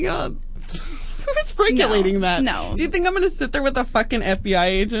 how are you gonna... Who's regulating that? No. Do you think I'm going to sit there with a fucking FBI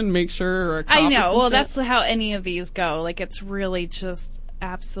agent and make sure, or a cop I or know. some Well, shit? that's how any of these go. Like, it's really just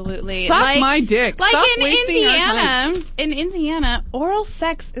absolutely... Suck like, my dick. Like Stop in wasting our time. In Indiana, oral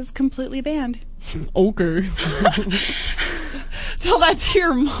sex is completely banned. Okay. Tell that to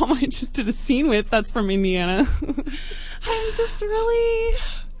your mom I just did a scene with. That's from Indiana. I'm just really...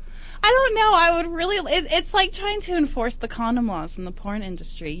 I don't know. I would really... It's like trying to enforce the condom laws in the porn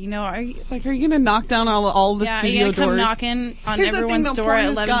industry. You know, It's like, are you going to knock down all the studio doors? Yeah, come knocking on everyone's door at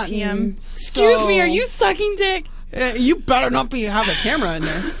 11 p.m. Excuse me, are you sucking dick? You better not have a camera in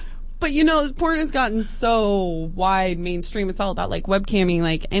there. But, you know, porn has gotten so wide mainstream. It's all about, like, webcamming.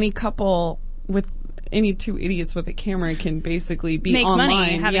 Like, any couple with... Any two idiots with a camera can basically be make online.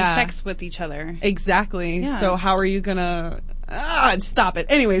 Money having sex with each other. Exactly. Yeah. So how are you going to... stop it.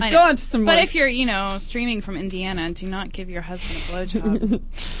 Anyways, go on to some more. But if you're, streaming from Indiana, do not give your husband a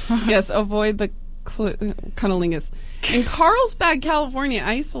blowjob. Yes, avoid the cunnilingus. In Carlsbad, California,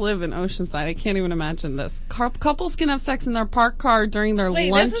 I used to live in Oceanside. I can't even imagine this. Couples can have sex in their parked car during their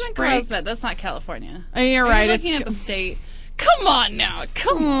lunch break. This isn't Carlsbad. That's not California. You're right. You're looking at the state. Come on now.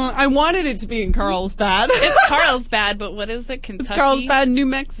 Come on. I wanted it to be in Carlsbad. It's Carlsbad, but what is it? Kentucky? It's Carlsbad, New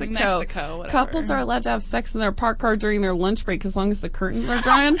Mexico. New Mexico, whatever. Couples are allowed to have sex in their parked car during their lunch break as long as the curtains are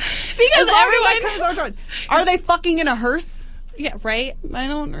drawn. Because everyone... curtains are drawn. Are they fucking in a hearse? Yeah, right? I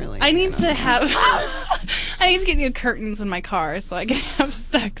don't really. I need to have... I need to get new curtains in my car so I can have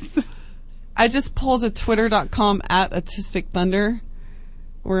sex. I just pulled a twitter.com at Autistic Thunder.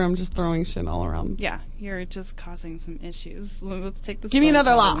 Where I'm just throwing shit all around. Yeah, you're just causing some issues. Let's take this. Give me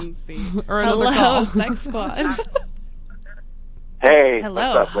another law. Or another call. Sex Squad. Hey.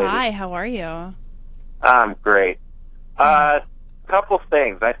 Hello. What's up, lady? Hi, how are you? I'm great. Couple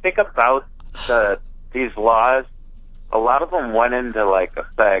things. I think about these laws, a lot of them went into,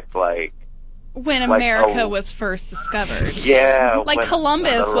 effect, when America was first discovered. Yeah. Like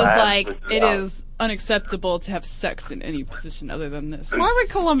Columbus was like, it is unacceptable to have sex in any position other than this. Why would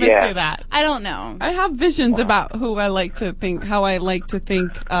Columbus say that? I don't know. I have visions about how I like to think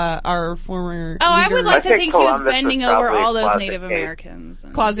our former leader. I would like to think he was bending over all those Native case. Americans.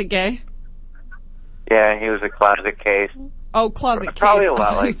 Closet gay? Yeah, he was a closet case. Oh, closet Probably case. a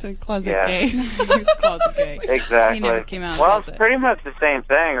lot He said closet yeah. gay. He was closet gay. Exactly. He never came out. Well, it's pretty much the same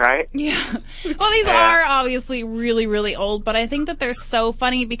thing, right? Yeah. Well, these are obviously really, really old, but I think that they're so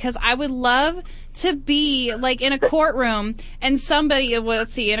funny because I would love to be in a courtroom and somebody,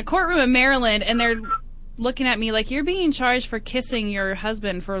 in a courtroom in Maryland, and they're looking at me like, you're being charged for kissing your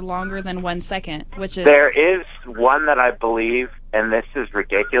husband for longer than 1 second, which is... There is one that I believe, and this is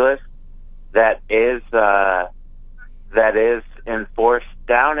ridiculous, that is enforced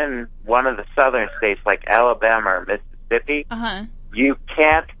down in one of the southern states like Alabama or Mississippi. Uh-huh. You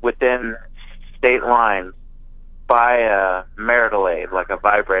can't, within state lines, buy a marital aid, like a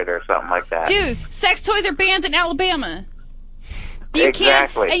vibrator or something like that. Dude, sex toys are banned in Alabama.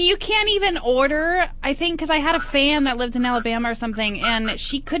 Exactly. And you can't even order, I think, because I had a fan that lived in Alabama or something, and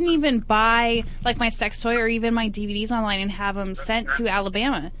she couldn't even buy, my sex toy or even my DVDs online and have them sent to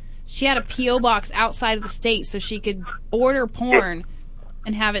Alabama. She had a P.O. box outside of the state so she could order porn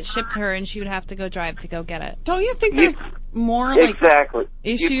and have it shipped to her, and she would have to go drive to go get it. Don't you think there's more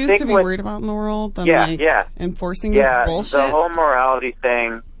issues to be worried about in the world than enforcing this bullshit? The whole morality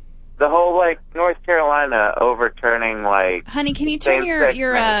thing, the whole North Carolina overturning Honey, can you turn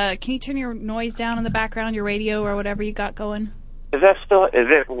your noise down in the background, your radio or whatever you got going? Is that still is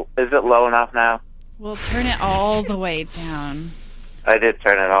it low enough now? We'll turn it all the way down. I did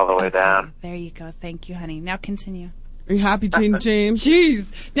turn it all the way down. There you go. Thank you, honey. Now continue. Are you happy, James?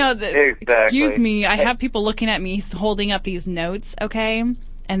 Jeez. No, exactly. Excuse me. I have people looking at me holding up these notes, okay?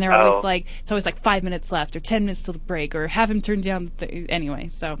 And they're always it's always 5 minutes left or 10 minutes till the break or have him turn down anyway,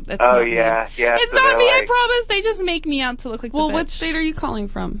 so that's not me. Yeah. It's not me, I promise. They just make me out to look like the bitch. What state are you calling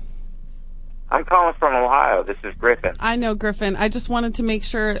from? I'm calling from Ohio. This is Griffin. I know, Griffin. I just wanted to make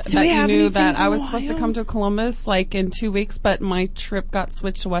sure that you knew that I was supposed to come to Columbus in 2 weeks, but my trip got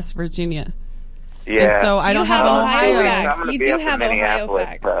switched to West Virginia. Yeah. And so I don't have an Ohio facts. You do have Ohio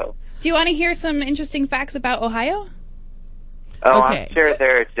facts. So. Do you want to hear some interesting facts about Ohio? Oh, okay. I'm sure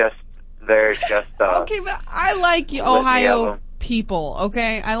they're just okay, but I like Ohio people,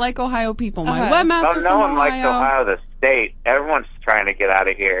 okay? I like Ohio people. My webmaster from no one Ohio. likes Ohio, the state. Everyone's trying to get out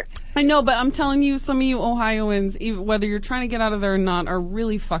of here. I know, but I'm telling you, some of you Ohioans, whether you're trying to get out of there or not, are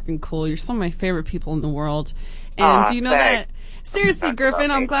really fucking cool. You're some of my favorite people in the world. And do you know that? Seriously, Griffin,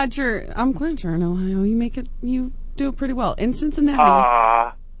 I'm glad you're in Ohio. You do it pretty well. In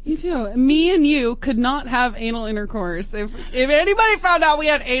Cincinnati. You do. Me and you could not have anal intercourse. If anybody found out we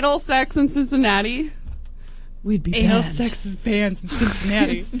had anal sex in Cincinnati, we'd be anal banned. sex is banned in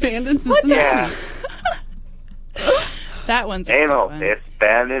Cincinnati. It's banned in Cincinnati. That one's anal. It's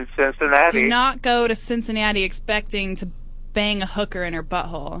banned in Cincinnati. Do not go to Cincinnati expecting to bang a hooker in her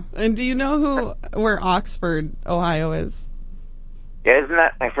butthole. And do you know where Oxford, Ohio is? Yeah, isn't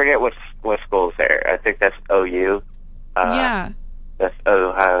that? I forget what school's there. I think that's OU. Yeah. That's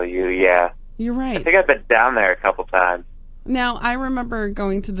Ohio U. Yeah. You're right. I think I've been down there a couple times. Now, I remember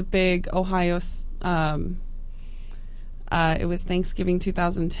going to the big Ohio. It was Thanksgiving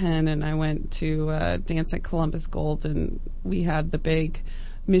 2010, and I went to dance at Columbus Gold, and we had the big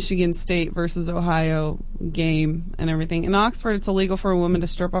Michigan State versus Ohio game and everything. In Oxford, it's illegal for a woman to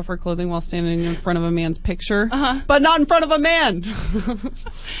strip off her clothing while standing in front of a man's picture, but not in front of a man.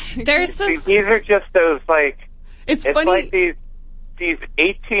 There's this. These are just those It's funny. like these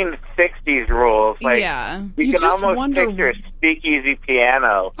 1860s rules. Like, yeah. You can almost picture a speakeasy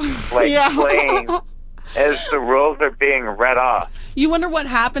piano playing as the rules are being read off. You wonder what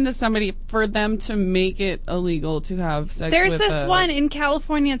happened to somebody for them to make it illegal to have sex There's with this one in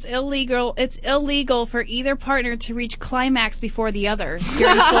California. It's illegal. It's illegal for either partner to reach climax before the other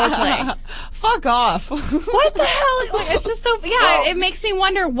during foreplay. Fuck off. What the hell? It's just so. Yeah, it makes me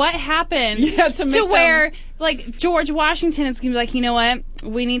wonder what happened. Yeah, to make where George Washington is gonna be like, you know what?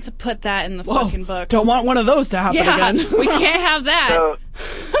 We need to put that in the fucking book. Don't want one of those to happen again. We can't have that.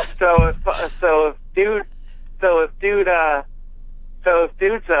 So if dude's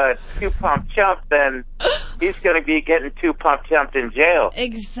a 2-pump chump, then he's going to be getting 2-pump chumped in jail.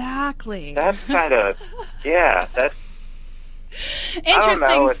 Exactly. That's kind of that's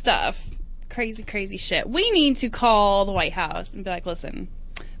interesting stuff. Crazy shit. We need to call the White House and be like, listen,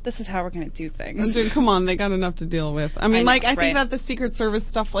 this is how we're going to do things. Dude, come on, they got enough to deal with. I mean, I think that the Secret Service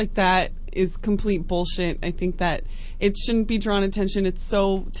stuff like that is complete bullshit. I think that it shouldn't be drawn attention. It's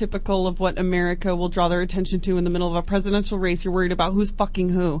so typical of what America will draw their attention to in the middle of a presidential race. You're worried about who's fucking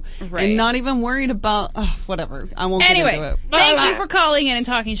who. Right. And not even worried about, whatever. I won't get into it. Thank you for calling in and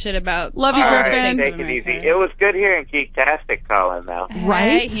talking shit about. Love you, Griffin. Take it easy. It was good hearing Geektastic calling, though.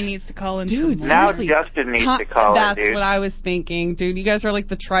 Right? He needs to call in. Dude, now seriously. Justin needs to call That's in, dude. what I was thinking. Dude, you guys are like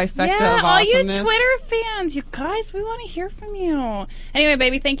the trifecta of all awesomeness. you Twitter fans, you guys, we want to hear from you. Anyway,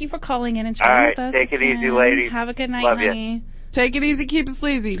 baby, thank you for calling in and chatting with us. Take it easy, ladies. Have a good night, Love honey. You. Take it easy, keep it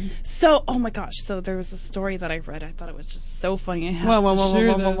sleazy. So, oh my gosh, so there was a story that I read. I thought it was just so funny. I have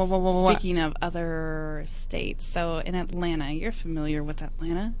Speaking of other states, so in Atlanta, you're familiar with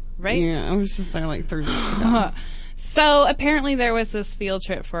Atlanta, right? Yeah, I was just there like 3 weeks ago. So apparently there was this field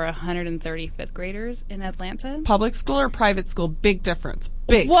trip for 130 fifth graders in Atlanta. Public school or private school? Big difference.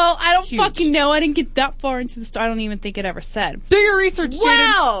 Big. Well, I don't Huge. fucking know. I didn't get that far into the story. I don't even think it ever said. Do your research, Jaden.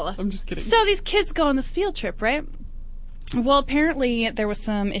 Well, I'm just kidding. So these kids go on this field trip, right? Well, apparently there was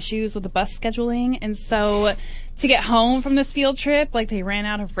some issues with the bus scheduling, and so to get home from this field trip, they ran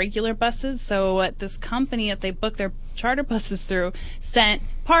out of regular buses, so this company that they booked their charter buses through sent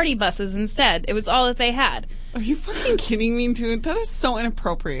party buses instead. It was all that they had. Are you fucking kidding me, dude? That is so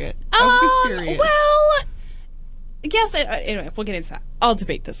inappropriate. I would be furious. Well, yes. Anyway, we'll get into that. I'll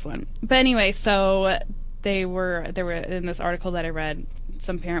debate this one. But anyway, so they were in this article that I read.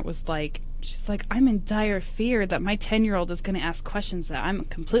 Some parent was like, she's like, I'm in dire fear that my 10-year-old is going to ask questions that I'm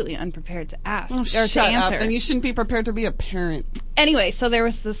completely unprepared to ask or shut to answer. Up. Then you shouldn't be prepared to be a parent. Anyway, so there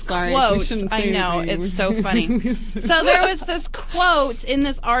was this quote. I know, anything. it's so funny. So there was this quote in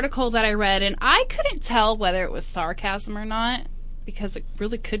this article that I read, and I couldn't tell whether it was sarcasm or not, because it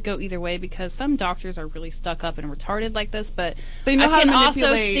really could go either way, because some doctors are really stuck up and retarded like this, but they know I how can to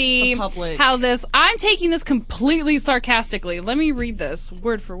also see the public. how this, I'm taking this completely sarcastically. Let me read this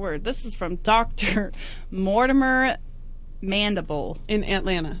word for word. This is from Dr. Mortimer Mandible. In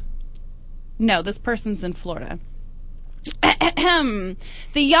Atlanta. No, this person's in Florida. The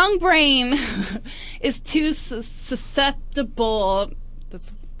young brain is too susceptible.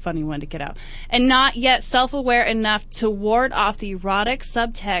 That's funny one to get out, and not yet self-aware enough to ward off the erotic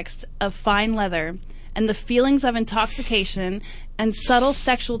subtext of fine leather and the feelings of intoxication and subtle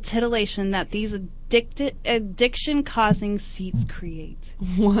sexual titillation that these addiction-causing seats create.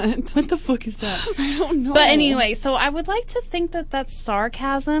 What the fuck is that? I don't know. But anyway, so I would like to think that that's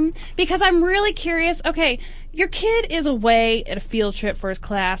sarcasm, because I'm really curious. Okay, your kid is away at a field trip for his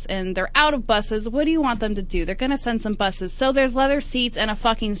class, and they're out of buses. What do you want them to do? They're going to send some buses. So there's leather seats and a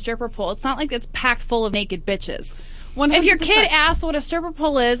fucking stripper pole. It's not like it's packed full of naked bitches. 100%. If your kid asks what a stripper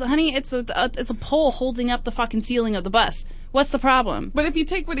pole is, honey, it's a pole holding up the fucking ceiling of the bus. What's the problem? But if you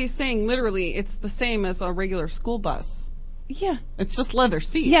take what he's saying literally, it's the same as a regular school bus. Yeah. It's just leather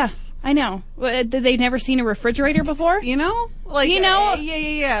seats. Yes, I know. Did they never seen a refrigerator before? You know?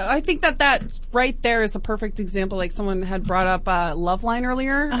 Yeah. I think that right there is a perfect example. Like someone had brought up Loveline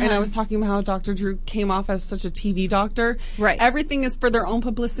earlier, and I was talking about how Dr. Drew came off as such a TV doctor. Right. Everything is for their own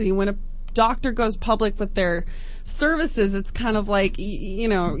publicity. When a doctor goes public with their services, it's kind of like,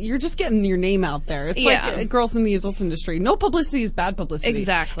 you're just getting your name out there. It's like girls in the adult industry. No publicity is bad publicity.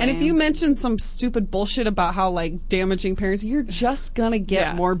 Exactly. And if you mention some stupid bullshit about how, like, damaging parents, you're just going to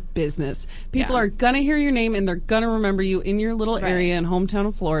get more business. People are going to hear your name, and they're going to remember you in your little area in hometown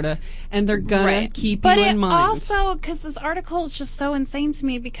of Florida, and they're going to keep you in mind. But also, because this article is just so insane to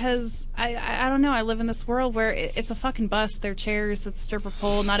me, because I don't know, I live in this world where it's a fucking bus, they're chairs, it's a stripper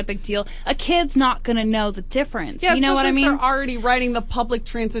pole, not a big deal. A kid's not going to know the difference. Yeah, you know what I mean? They're already riding the public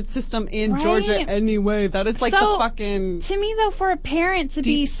transit system in Georgia anyway. That is like the fucking... To me, though, for a parent to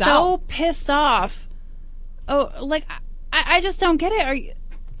be so pissed off, I just don't get it.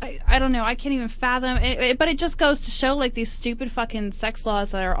 I don't know. I can't even fathom it, but it just goes to show, like, these stupid fucking sex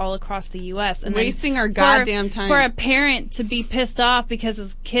laws that are all across the U.S. and wasting our goddamn time. For a parent to be pissed off because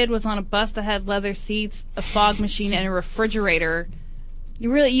his kid was on a bus that had leather seats, a fog machine, and a refrigerator.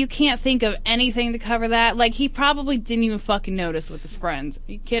 You can't think of anything to cover that. Like, he probably didn't even fucking notice with his friends.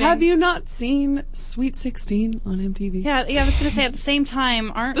 Are you kidding? Have you not seen Sweet 16 on MTV? Yeah, I was going to say, at the same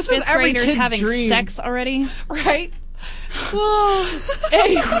time, aren't fifth graders having sex already? Right?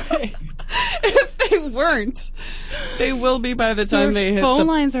 Anyway. If they weren't, they will be by the time they hit phone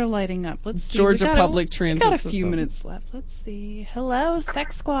lines are lighting up. Let's see. Georgia Public Transit System. Got a few minutes left. Let's see. Hello,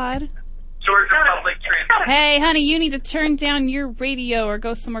 Sex Squad. Georgia Public Transit. Hey, honey, you need to turn down your radio or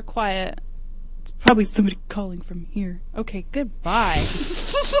go somewhere quiet. It's probably somebody calling from here. Okay, goodbye.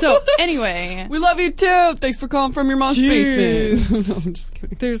 So, anyway. We love you, too. Thanks for calling from your mom's basement. No, I'm just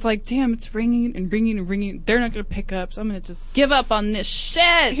kidding. There's like, damn, it's ringing and ringing and ringing. They're not going to pick up, so I'm going to just give up on this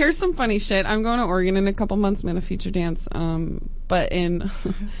shit. Here's some funny shit. I'm going to Oregon in a couple months. I'm going to feature dance. But in...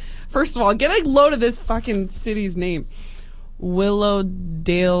 First of all, get a load of this fucking city's name.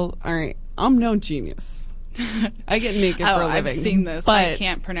 Willowdale. All right. I'm no genius. I get naked for a living. I've seen this. I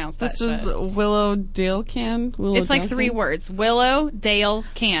can't pronounce that. This is Willowdale Can. It's like 3 words. Willowdale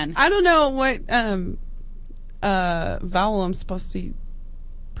Can. I don't know what vowel I'm supposed to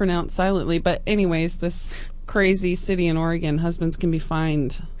pronounce silently, but anyways, this crazy city in Oregon, husbands can be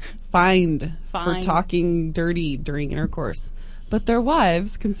fined for talking dirty during intercourse, but their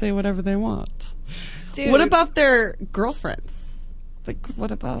wives can say whatever they want. Dude. What about their girlfriends? Like,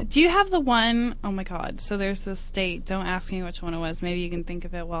 what about... Do you have the one... Oh, my God. So there's this state. Don't ask me which one it was. Maybe you can think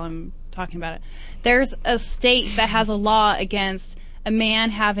of it while I'm talking about it. There's a state that has a law against a man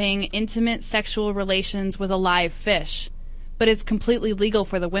having intimate sexual relations with a live fish. But it's completely legal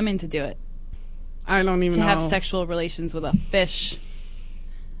for the women to do it. I don't even know. To have sexual relations with a fish.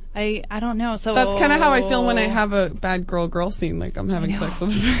 I don't know. So that's kind of how I feel when I have a bad girl scene. Like, I'm having sex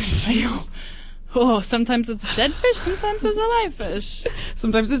with a fish. I know. Oh, sometimes it's a dead fish, sometimes it's a live fish.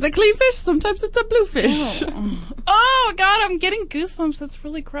 Sometimes it's a clean fish, sometimes it's a blue fish. Oh, God, I'm getting goosebumps. That's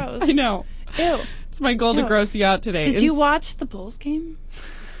really gross. I know. Ew. It's my goal to gross you out today. Did you watch the Bulls game?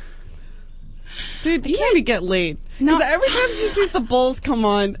 Dude, you need to get laid. Because every time she sees the Bulls come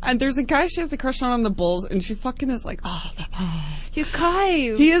on, and there's a guy she has a crush on the Bulls, and she fucking is like, oh, the Bulls. You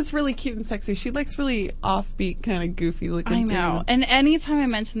guys. He is really cute and sexy. She likes really offbeat, kind of goofy looking dudes. I know. And anytime I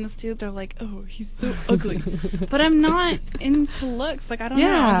mention this dude, they're like, oh, he's so ugly. But I'm not into looks. Like, I don't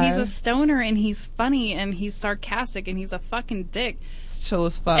know. He's a stoner, and he's funny, and he's sarcastic, and he's a fucking dick. It's chill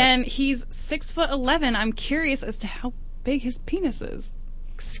as fuck. And he's 6'11". I'm curious as to how big his penis is.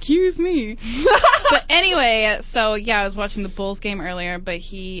 Excuse me. But anyway, so yeah, I was watching the Bulls game earlier, but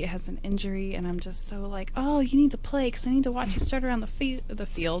he has an injury, and I'm just so like, oh, you need to play because I need to watch you start around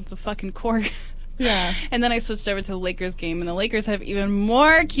the fucking court. Yeah. And then I switched over to the Lakers game, and the Lakers have even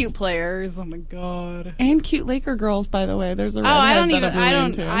more cute players. Oh my God. And cute Laker girls, by the way. There's a redhead I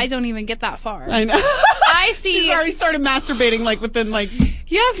don't even get that far. I know. I see. She's already started masturbating like within like.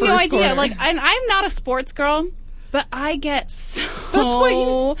 You have no idea. Quarter. Like, I'm not a sports girl. But I get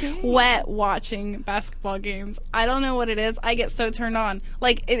so wet watching basketball games. I don't know what it is. I get so turned on.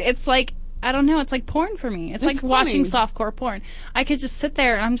 Like, it's like, I don't know. It's like porn for me. It's like funny. Watching softcore porn. I could just sit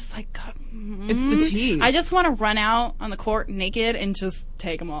there and I'm just like, God, it's the tease. I just want to run out on the court naked and just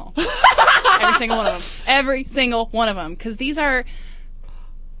take them all. Every single one of them. Every single one of them. Because these are...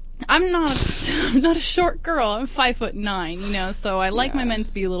 I'm not a short girl. I'm 5'9", you know, so I like my men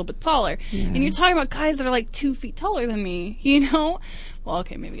to be a little bit taller. Yeah. And you're talking about guys that are like 2 feet taller than me, you know? Well,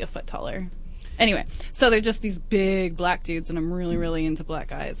 okay, maybe a foot taller. Anyway, so they're just these big black dudes, and I'm really, really into black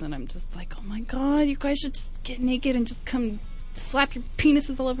guys, and I'm just like, oh my God, you guys should just get naked and just come slap your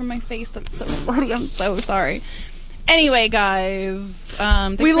penises all over my face. That's so funny. I'm so sorry. Anyway, guys,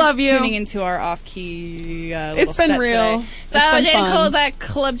 we love you. Tuning into our off-key it's been real. Today. So Jaden Cole is at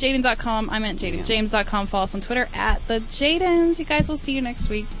clubjaden.com. I'm at jadenjames.com. Follow us on Twitter at the Jadens. You guys, will see you next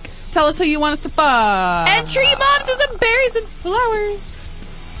week. Tell us who you want us to fuck. And tree moms is some berries and flowers.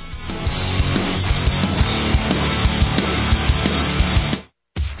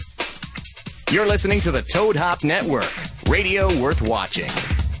 You're listening to the Toad Hop Network, radio worth watching.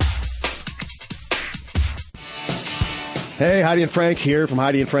 Hey, Heidi and Frank here from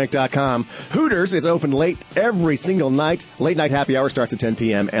HeidiandFrank.com. Hooters is open late every single night. Late night happy hour starts at 10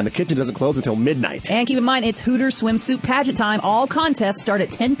 p.m. and the kitchen doesn't close until midnight. And keep in mind, it's Hooters swimsuit pageant time. All contests start at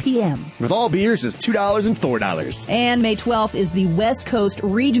 10 p.m. With all beers, it's $2 and $4. And May 12th is the West Coast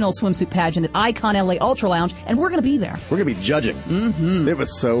Regional Swimsuit Pageant at Icon LA Ultra Lounge, and we're going to be there. We're going to be judging. Mm-hmm. It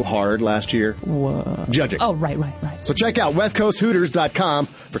was so hard last year. Whoa. Judging. Oh, right. So check out westcoasthooters.com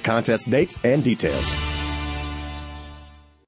for contest dates and details.